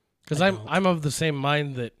 Because I'm of the same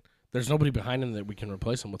mind that there's nobody behind him that we can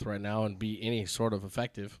replace him with right now and be any sort of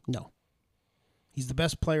effective. No. He's the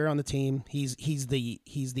best player on the team. He's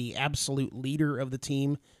the absolute leader of the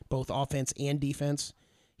team, both offense and defense.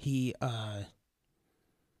 He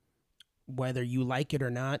whether you like it or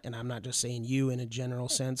not, and I'm not just saying you in a general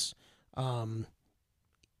sense,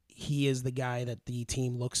 he is the guy that the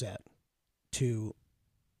team looks at to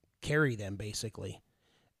carry them basically.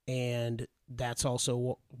 And that's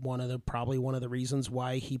also probably one of the reasons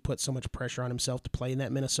why he put so much pressure on himself to play in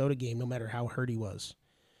that Minnesota game, no matter how hurt he was.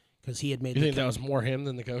 Because he had made. You think that was more him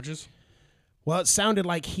than the coaches? Well, it sounded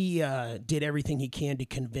like he did everything he can to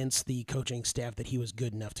convince the coaching staff that he was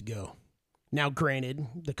good enough to go. Now, granted,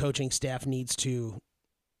 the coaching staff needs to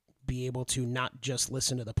be able to not just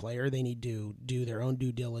listen to the player. They need to do their own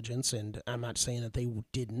due diligence, and I'm not saying that they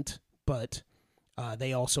didn't, but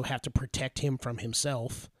they also have to protect him from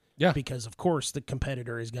himself. Yeah. Because, of course, the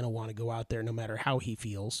competitor is going to want to go out there no matter how he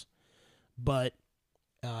feels. But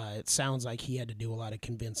it sounds like he had to do a lot of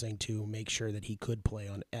convincing to make sure that he could play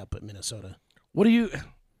up at Minnesota. What do you?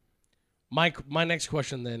 My next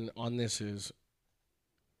question then on this is,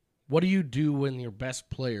 what do you do when your best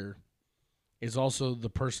player is also the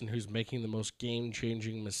person who's making the most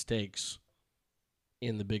game-changing mistakes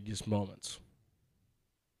in the biggest moments?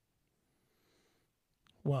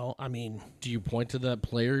 Well, I mean, do you point to that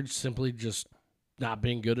player simply just not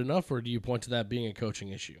being good enough, or do you point to that being a coaching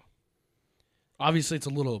issue? Obviously, it's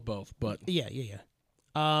a little of both, but yeah.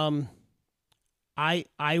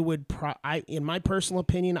 I would in my personal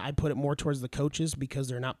opinion, I put it more towards the coaches because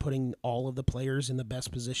they're not putting all of the players in the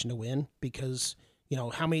best position to win. Because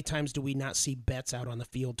how many times do we not see bets out on the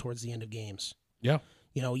field towards the end of games? Yeah,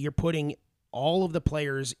 you're putting all of the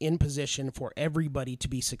players in position for everybody to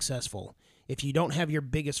be successful. If you don't have your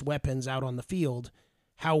biggest weapons out on the field,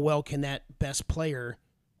 how well can that best player,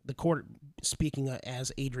 speaking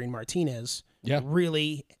as Adrian Martinez,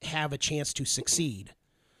 really have a chance to succeed?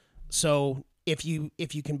 So if you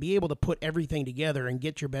can be able to put everything together and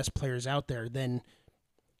get your best players out there, and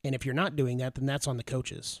if you're not doing that, then that's on the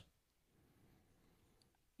coaches.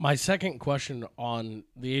 My second question on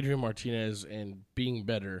the Adrian Martinez and being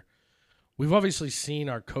better, we've obviously seen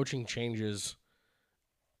our coaching changes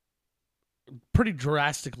pretty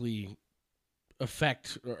drastically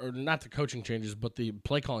affect, or not the coaching changes, but the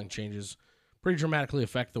play calling changes pretty dramatically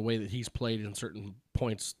affect the way that he's played in certain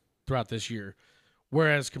points throughout this year.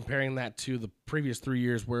 Whereas comparing that to the previous 3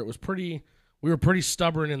 years where it was we were pretty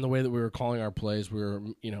stubborn in the way that we were calling our plays. We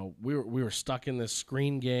were stuck in this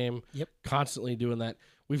screen game, constantly doing that.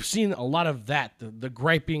 We've seen a lot of that, the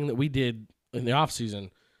griping that we did in the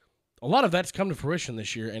offseason. A lot of that's come to fruition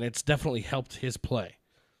this year, and it's definitely helped his play.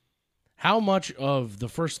 How much of the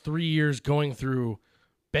first 3 years going through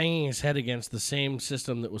banging his head against the same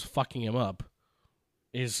system that was fucking him up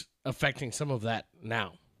is affecting some of that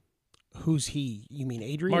now? Who's he? You mean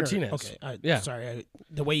Adrian? Martinez. Okay. Yeah. Sorry.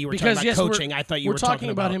 The way you were talking about coaching, I thought you were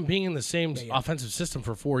talking about him being in the same Yeah. offensive system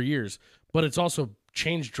for 4 years, but it's also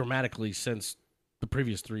changed dramatically since the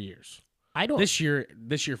previous 3 years. This year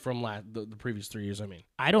from the previous 3 years. I mean,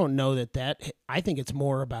 I don't know that. I think it's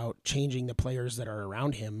more about changing the players that are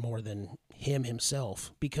around him more than him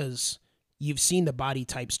himself, because you've seen the body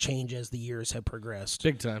types change as the years have progressed.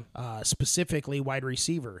 Big time. Specifically, wide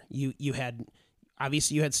receiver. You had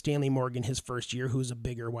Stanley Morgan his first year, who's a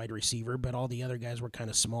bigger wide receiver, but all the other guys were kind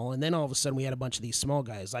of small. And then all of a sudden, we had a bunch of these small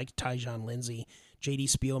guys like Tyjon Lindsey. J.D.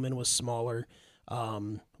 Spielman was smaller.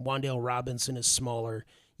 Wan'Dale Robinson is smaller.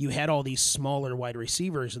 You had all these smaller wide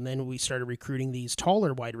receivers, and then we started recruiting these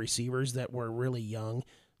taller wide receivers that were really young.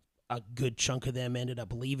 a good chunk of them ended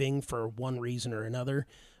up leaving for one reason or another.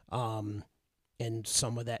 And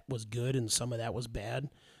some of that was good and some of that was bad.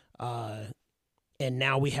 And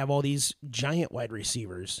now we have all these giant wide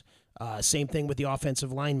receivers. Same thing with the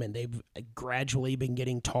offensive linemen. They've gradually been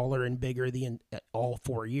getting taller and bigger all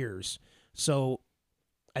 4 years. So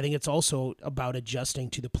I think it's also about adjusting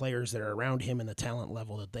to the players that are around him and the talent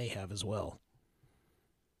level that they have as well.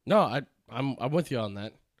 No, I'm with you on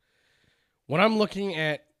that. When I'm looking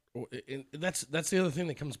at that's the other thing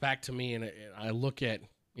that comes back to me, and I look at,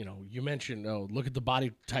 you mentioned, look at the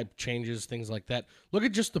body type changes, things like that. Look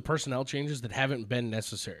at just the personnel changes that haven't been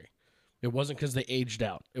necessary. It wasn't because they aged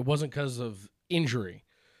out. It wasn't because of injury.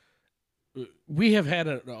 We have had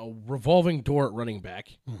a revolving door at running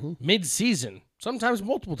back mid-season, sometimes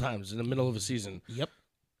multiple times in the middle of a season. Yep.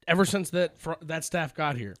 Ever since that staff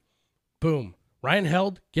got here. Boom. Ryan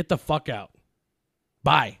Held, get the fuck out.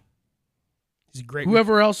 Bye. He's a great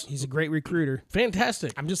Whoever else. He's a great recruiter.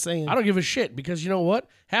 Fantastic. I'm just saying. I don't give a shit because you know what?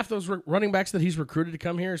 Half those running backs that he's recruited to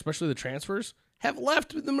come here, especially the transfers, have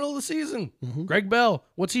left in the middle of the season. Greg Bell,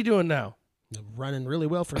 what's he doing now? Running really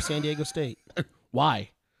well for San Diego State.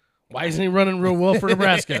 Why? Why isn't he running real well for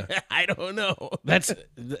Nebraska? I don't know.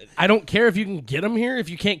 I don't care if you can get him here if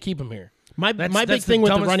you can't keep him here. My big thing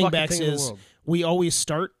with the running backs is we always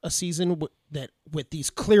start a season with these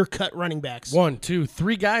clear-cut running backs. 1, 2,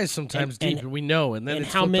 3 guys sometimes deep, and we know, and then and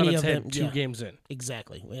it's how many of them? 2 games in.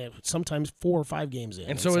 Exactly. We have sometimes 4 or 5 games in.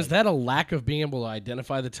 And so is that a lack of being able to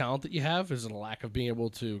identify the talent that you have? Is it a lack of being able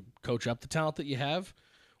to coach up the talent that you have?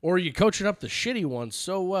 Or are you coaching up the shitty ones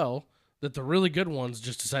so well that the really good ones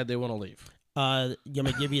just decide they want to leave? You want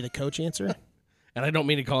me to give you the coach answer? And I don't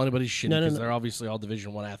mean to call anybody shitty because No. they're obviously all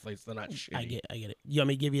Division I athletes. They're not shitty. I get it. You want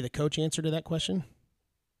me to give you the coach answer to that question?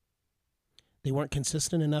 They weren't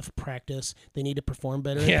consistent enough practice. They need to perform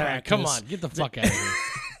better in practice. Come on. Get the fuck out of here.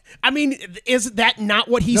 I mean, is that not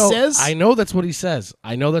what he says? I know that's what he says.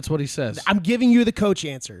 I'm giving you the coach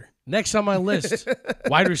answer. Next on my list,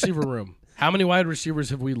 wide receiver room. How many wide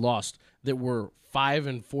receivers have we lost that were 5-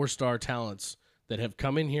 and 4-star talents that have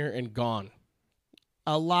come in here and gone?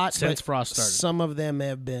 A lot since Frost started. Some of them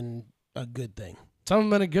have been a good thing. Some of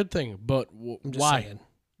them have been a good thing, but why? Saying.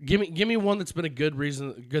 Give me one that's been a good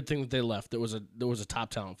thing that they left. That was a top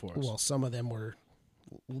talent for us. Well, some of them were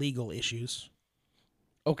legal issues.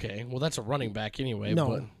 Okay, well that's a running back anyway.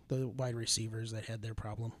 No, but the wide receivers that had their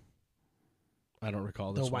problem. I don't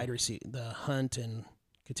recall this. The Hunt and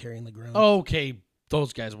Katarian Legrand. Okay,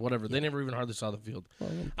 those guys, whatever. Yeah. They never even hardly saw the field.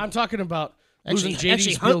 I'm talking about losing J.D.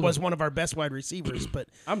 Actually, Spielman. Hunt was one of our best wide receivers, but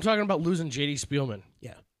I'm talking about losing J.D. Spielman.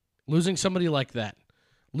 Yeah, losing somebody like that.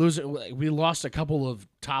 We lost a couple of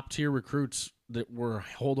top-tier recruits that were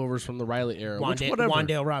holdovers from the Riley era.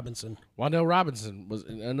 Wan'Dale Robinson. Wan'Dale Robinson was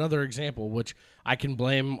another example, which I can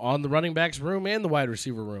blame on the running backs room and the wide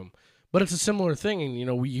receiver room. But it's a similar thing, and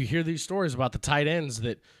you hear these stories about the tight ends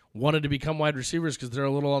that wanted to become wide receivers because they're a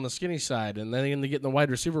little on the skinny side, and then they get in the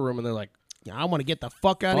wide receiver room and they're like, "Yeah, I want to get the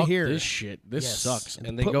fuck out of here. This shit, this sucks,"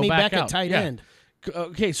 and they put go me back out. At tight end.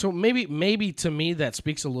 Okay, so maybe to me that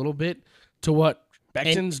speaks a little bit to what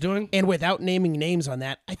Becton's doing. And without naming names on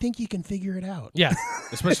that, I think you can figure it out. Yeah,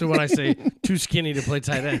 especially when I say too skinny to play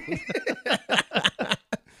tight end.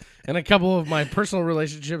 And a couple of my personal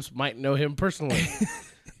relationships might know him personally.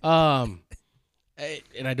 And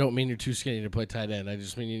I don't mean you're too skinny to play tight end. I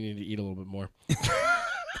just mean you need to eat a little bit more.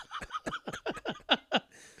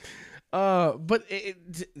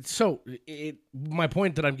 My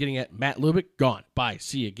point that I'm getting at, Matt Lubick, gone. Bye.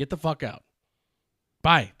 See ya. Get the fuck out.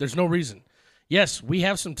 Bye. There's no reason. Yes, we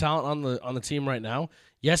have some talent on the team right now.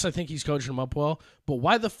 Yes, I think he's coaching them up well. But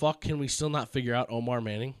why the fuck can we still not figure out Omar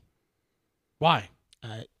Manning? Why?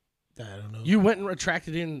 I don't know. You went and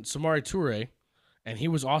attracted in Samori Toure, and he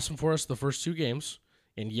was awesome for us the first 2 games.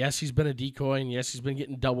 And yes, he's been a decoy, and yes, he's been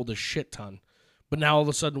getting doubled a shit ton. But now all of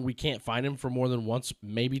a sudden we can't find him for more than once,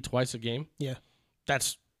 maybe twice a game. Yeah.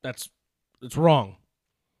 It's wrong.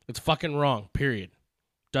 It's fucking wrong, period.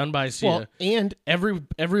 Done by Sia. Well, and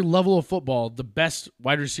every level of football, the best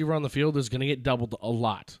wide receiver on the field is going to get doubled a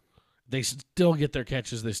lot. They still get their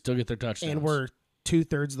catches. They still get their touchdowns. And we're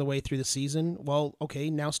 2/3 of the way through the season. Well, okay,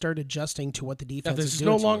 now start adjusting to what the defense is doing. This is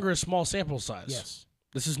no longer a small sample size. Yes.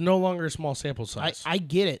 This is no longer a small sample size. I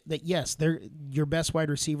get it that, yes, your best wide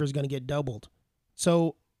receiver is going to get doubled.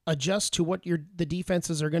 So adjust to what the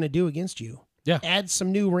defenses are going to do against you. Yeah. Add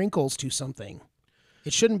some new wrinkles to something.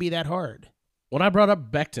 It shouldn't be that hard. When I brought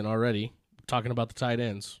up Becton already, talking about the tight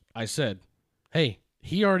ends, I said, hey,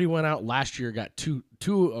 he already went out last year, got two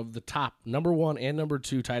of the top number 1 and number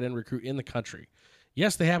 2 tight end recruit in the country.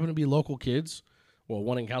 Yes, they happen to be local kids. Well,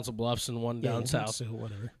 one in Council Bluffs and one down south. So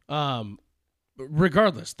whatever.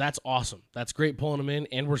 Regardless, that's awesome. That's great pulling them in,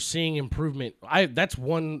 and we're seeing improvement. That's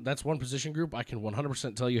one position group I can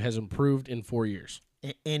 100% tell you has improved in 4 years.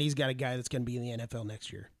 And he's got a guy that's going to be in the NFL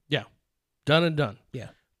next year. Yeah, done and done. Yeah.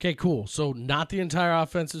 Okay, cool. So not the entire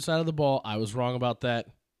offensive side of the ball. I was wrong about that.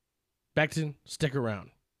 Becton, stick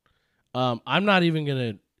around. I'm not even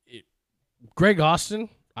gonna. Greg Austin,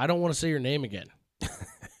 I don't want to say your name again.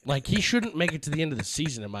 Like, he shouldn't make it to the end of the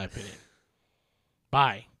season, in my opinion.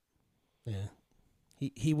 Bye. Yeah.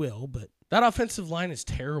 He will, but that offensive line is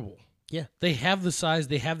terrible. Yeah. They have the size,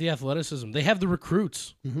 they have the athleticism, they have the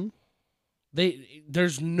recruits. Mm-hmm.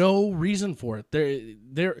 There's no reason for it.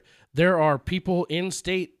 There are people in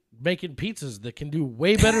state making pizzas that can do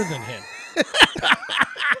way better than him.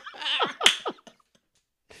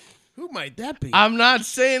 Who might that be? I'm not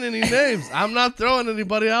saying any names. I'm not throwing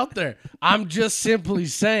anybody out there. I'm just simply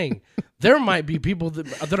saying there might be people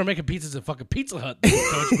that are making pizzas at fucking Pizza Hut that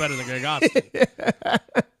can coach better than Greg Austin.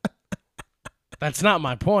 That's not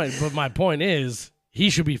my point, but my point is he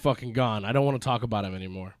should be fucking gone. I don't want to talk about him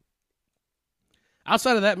anymore.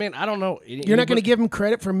 Outside of that, man, I don't know. You're not going to give him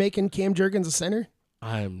credit for making Cam Jurgens a center?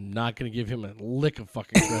 I'm not going to give him a lick of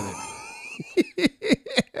fucking credit.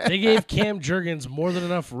 They gave Cam Jurgens more than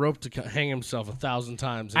enough rope to hang himself 1,000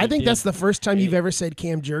 times. I think that's the first time you've ever said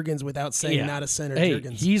Cam Jurgens without saying not a center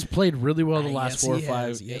Jurgens. He's played really well the last 4 or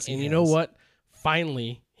 5. Yes, and you know what?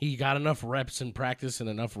 Finally, he got enough reps in practice and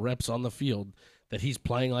enough reps on the field that he's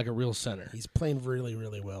playing like a real center. He's playing really,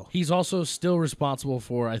 really well. He's also still responsible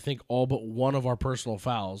for, I think, all but one of our personal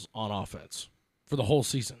fouls on offense for the whole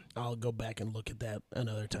season. I'll go back and look at that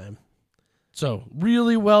another time. So,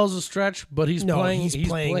 really well is a stretch, but he's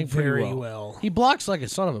playing very well. He blocks like a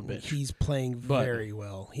son of a bitch. He's playing very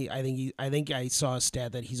well. I think I saw a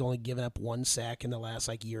stat that he's only given up 1 sack in the last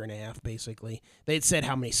year and a half, basically. They had said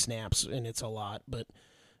how many snaps, and it's a lot, but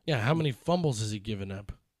yeah, how many fumbles has he given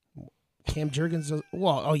up? Cam Jurgens,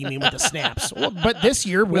 you mean with the snaps. Well, but this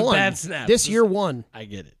year, with one. bad snaps. This year, one. I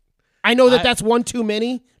get it. I know that's one too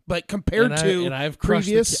many, but compared to I've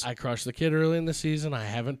previous. I crushed the kid early in the season. I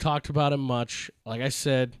haven't talked about him much. Like I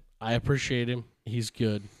said, I appreciate him. He's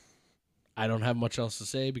good. I don't have much else to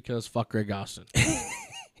say because fuck Greg Austin.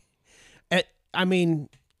 I mean,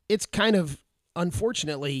 it's kind of,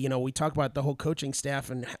 unfortunately, we talk about the whole coaching staff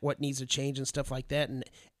and what needs to change and stuff like that, and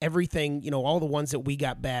everything, all the ones that we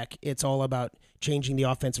got back, it's all about changing the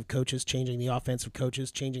offensive coaches, changing the offensive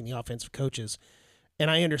coaches, changing the offensive coaches. And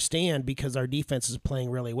I understand because our defense is playing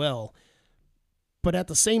really well. But at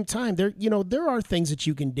the same time, there are things that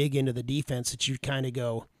you can dig into the defense that you kind of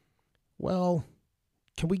go, well,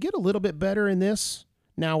 can we get a little bit better in this?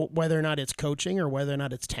 Now, whether or not it's coaching or whether or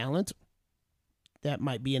not it's talent, that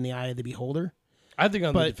might be in the eye of the beholder. I think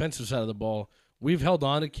on the defensive side of the ball, we've held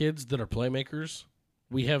on to kids that are playmakers.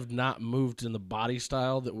 We have not moved in the body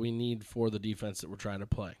style that we need for the defense that we're trying to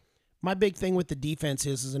play. My big thing with the defense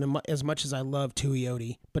is as much as I love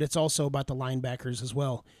Tuioti, but it's also about the linebackers as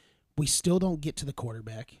well. We still don't get to the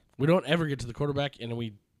quarterback. We don't ever get to the quarterback, and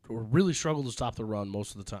we really struggle to stop the run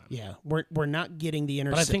most of the time. Yeah, we're not getting the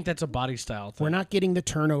But I think that's a body style thing. We're not getting the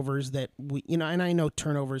turnovers that we, and I know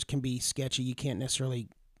turnovers can be sketchy. You can't necessarily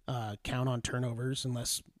count on turnovers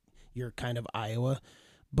unless you're kind of Iowa.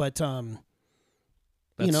 But that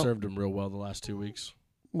served them real well the last 2 weeks.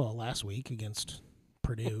 Well, last week against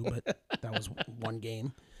Purdue, but that was one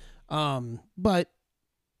game. But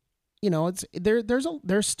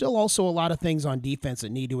there's still also a lot of things on defense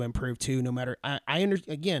that need to improve too. No matter, I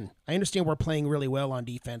understand we're playing really well on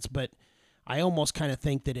defense, but I almost kind of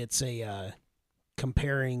think that it's a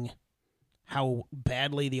comparing how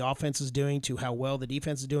badly the offense is doing to how well the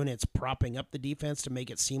defense is doing. It's propping up the defense to make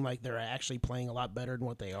it seem like they're actually playing a lot better than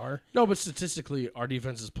what they are. No, but statistically, our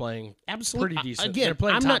defense is playing absolutely pretty decent. Again,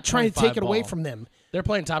 I'm not trying to take it away from them. They're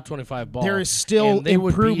playing top 25 ball. There is still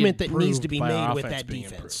improvement that needs to be made with that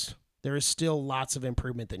defense. There is still lots of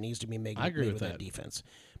improvement that needs to be made with that defense.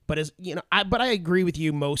 But I agree with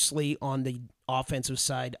you mostly on the offensive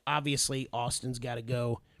side. Obviously, Austin's got to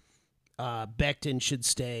go. Becton should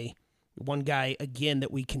stay. One guy, again,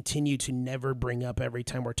 that we continue to never bring up every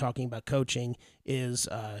time we're talking about coaching is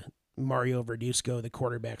Mario Verduzco, the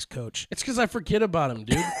quarterback's coach. It's because I forget about him,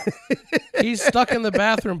 dude. He's stuck in the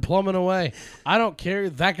bathroom plumbing away. I don't care.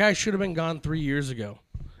 That guy should have been gone 3 years ago.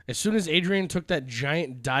 As soon as Adrian took that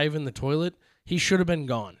giant dive in the toilet, he should have been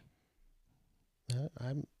gone.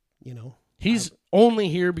 He's only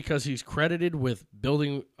here because he's credited with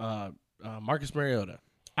building Marcus Mariota.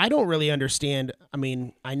 I don't really understand. I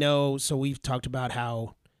mean, I know. So we've talked about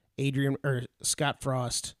how Scott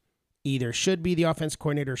Frost either should be the offense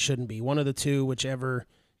coordinator or shouldn't be. One of the two, whichever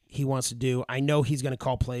he wants to do. I know he's going to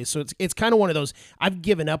call plays. So it's kind of one of those, I've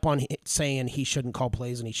given up on saying he shouldn't call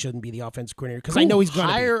plays and he shouldn't be the offense coordinator because I know he's going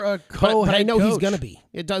to hire a but co-head I know coach. he's going to be.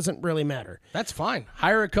 It doesn't really matter. That's fine.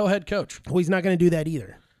 Hire a co-head coach. Well, he's not going to do that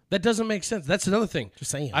either. That doesn't make sense. That's another thing.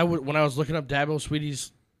 Just saying. When I was looking up Dabo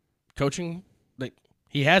Sweetie's coaching, like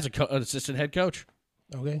he has an assistant head coach.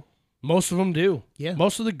 Okay. Most of them do. Yeah.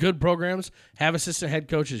 Most of the good programs have assistant head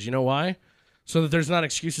coaches. You know why? So that there's not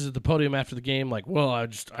excuses at the podium after the game like, well, I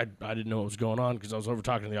didn't know what was going on because I was over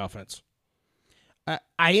talking to the offense.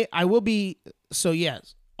 I will be, so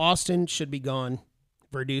yes, Austin should be gone.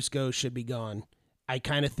 Verduzco should be gone. I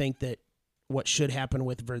kind of think that what should happen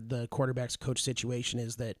with the quarterback's coach situation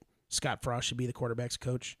is that Scott Frost should be the quarterback's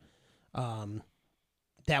coach.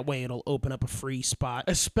 That way it'll open up a free spot.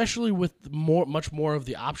 Especially with much more of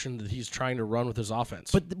the option that he's trying to run with his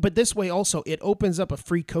offense. But this way also, it opens up a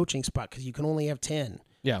free coaching spot because you can only have 10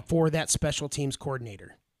 for that special teams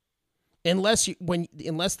coordinator. Unless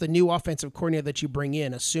the new offensive coordinator that you bring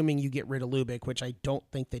in, assuming you get rid of Lubick, which I don't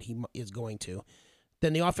think that he is going to,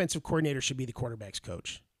 then the offensive coordinator should be the quarterback's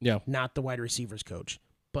coach. Yeah. Not the wide receivers coach.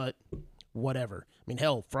 But whatever. I mean,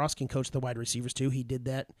 hell, Frost can coach the wide receivers too. He did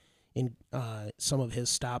that in some of his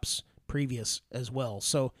stops previous as well.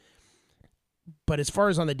 So, but as far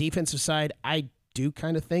as on the defensive side, I do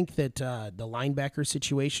kind of think that the linebacker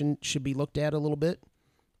situation should be looked at a little bit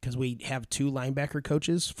because we have 2 linebacker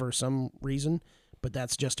coaches for some reason, but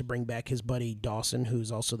that's just to bring back his buddy Dawson, who's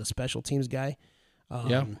also the special teams guy.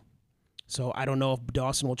 So I don't know if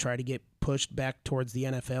Dawson will try to get pushed back towards the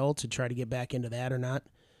NFL to try to get back into that or not.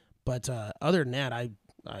 But other than that,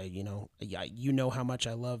 you know how much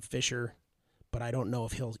I love Fisher, but I don't know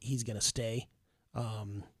if he's going to stay.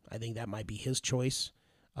 I think that might be his choice.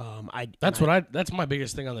 That's my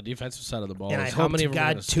biggest thing on the defensive side of the ball. And I is how hope many to of them are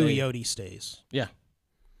God gonna stay. Tuioti stays. Yeah.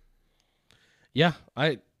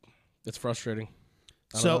 It's frustrating.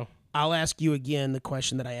 I don't So know. I'll ask you again the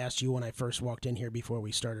question that I asked you when I first walked in here before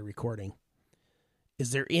we started recording.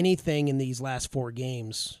 Is there anything in these last 4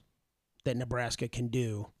 games that Nebraska can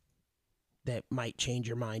do that might change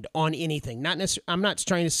your mind on anything? Not necessarily. I'm not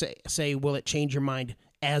trying to say will it change your mind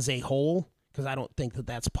as a whole, because I don't think that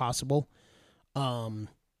that's possible. But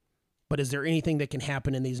is there anything that can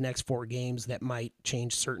happen in these next 4 games that might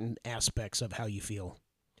change certain aspects of how you feel?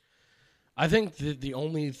 I think that the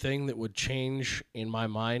only thing that would change in my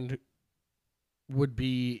mind would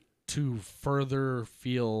be to further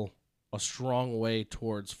feel a strong way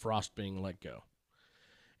towards Frost being let go.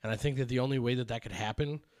 And I think that the only way that could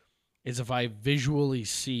happen is if I visually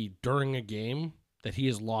see during a game that he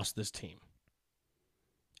has lost this team.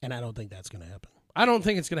 And I don't think that's going to happen. I don't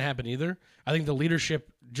think it's going to happen either. I think the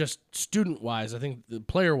leadership, just student-wise, I think the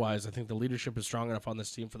player-wise, I think the leadership is strong enough on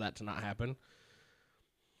this team for that to not happen.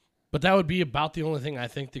 But that would be about the only thing I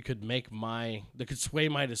think that could sway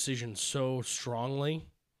my decision so strongly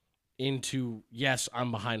into, yes, I'm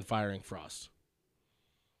behind firing Frost.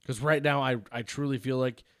 Because right now I truly feel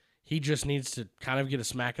like he just needs to kind of get a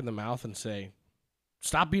smack in the mouth and say,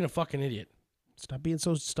 stop being a fucking idiot. Stop being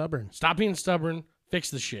so stubborn. Stop being stubborn. Fix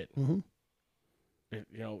the shit. Mm-hmm.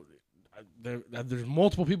 There's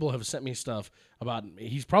multiple people have sent me stuff about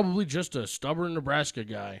he's probably just a stubborn Nebraska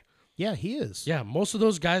guy. Yeah, he is. Yeah, most of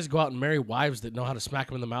those guys go out and marry wives that know how to smack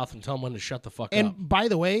him in the mouth and tell him when to shut the fuck up. And by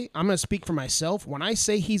the way, I'm going to speak for myself. When I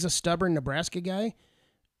say he's a stubborn Nebraska guy,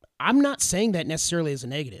 I'm not saying that necessarily as a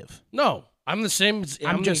negative. No, I'm the same.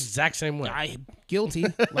 I'm the exact same way. I'm guilty.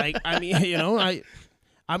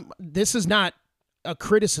 This is not a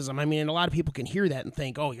criticism. I mean, a lot of people can hear that and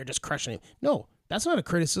think, "Oh, you're just crushing him." No, that's not a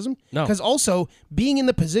criticism. No, because also being in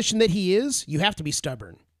the position that he is, you have to be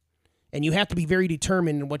stubborn, and you have to be very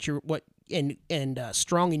determined in and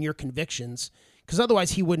strong in your convictions. Because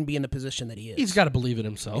otherwise, he wouldn't be in the position that he is. He's got to believe in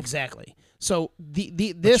himself. Exactly. So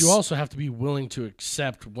this. But you also have to be willing to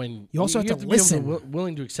accept when you also have to listen.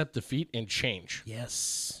 Willing to accept defeat and change.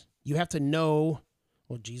 Yes, you have to know.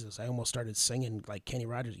 Well, Jesus, I almost started singing like Kenny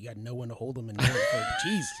Rogers. You got to know when to hold them and know when to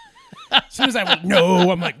jeez. As soon as I went,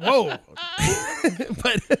 no, I'm like, whoa.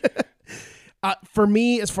 But for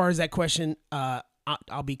me, as far as that question,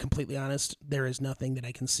 I'll be completely honest. There is nothing that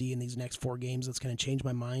I can see in these next 4 games that's going to change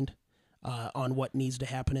my mind on what needs to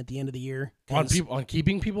happen at the end of the year. On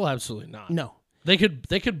keeping people, absolutely not. No, they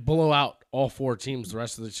could blow out all 4 teams the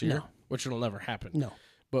rest of this year, which will never happen. No,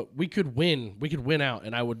 but we could win. We could win out,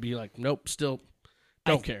 and I would be like, nope, still.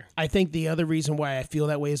 Don't care. I think the other reason why I feel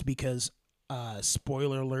that way is because,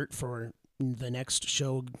 spoiler alert for the next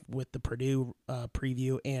show with the Purdue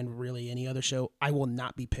preview and really any other show, I will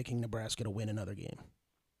not be picking Nebraska to win another game.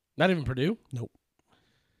 Not even Purdue? Nope.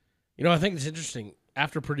 I think it's interesting.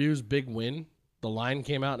 After Purdue's big win, the line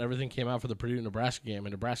came out and everything came out for the Purdue-Nebraska game,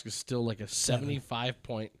 and Nebraska's still like a 75%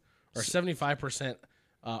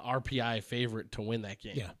 RPI favorite to win that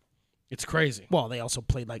game. Yeah. It's crazy. Well, they also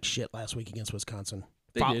played like shit last week against Wisconsin.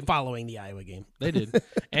 They did. Following the Iowa game. They did.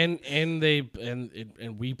 and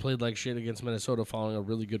we played like shit against Minnesota following a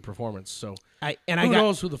really good performance. So who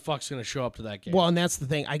knows who the fuck's going to show up to that game? Well, and that's the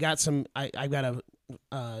thing. I got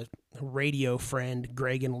a radio friend,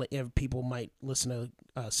 Greg, and if people might listen to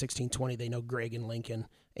 1620, they know Greg in Lincoln,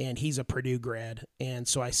 and he's a Purdue grad. And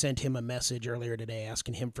so I sent him a message earlier today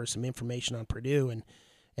asking him for some information on Purdue, and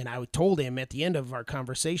I told him at the end of our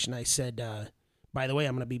conversation, I said, by the way,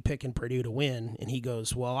 I'm going to be picking Purdue to win. And he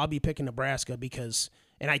goes, well, I'll be picking Nebraska because,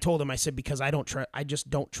 and I told him, I said, because I just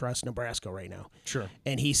don't trust Nebraska right now. Sure.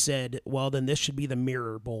 And he said, well, then this should be the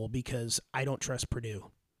Mirror Bowl because I don't trust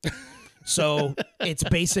Purdue. So it's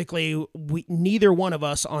basically neither one of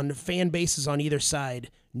us on fan bases on either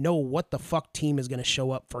side know what the fuck team is going to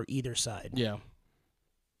show up for either side. Yeah.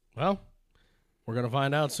 Well, we're going to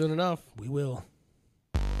find out soon enough. We will.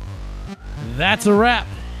 That's a wrap.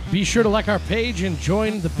 Be sure to like our page and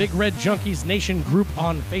join the Big Red Junkies Nation group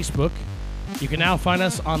on Facebook. You can now find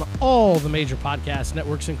us on all the major podcast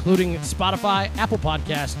networks, including Spotify, Apple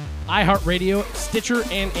Podcasts, iHeartRadio, Stitcher,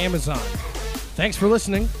 and Amazon. Thanks for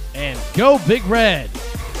listening, and go Big Red!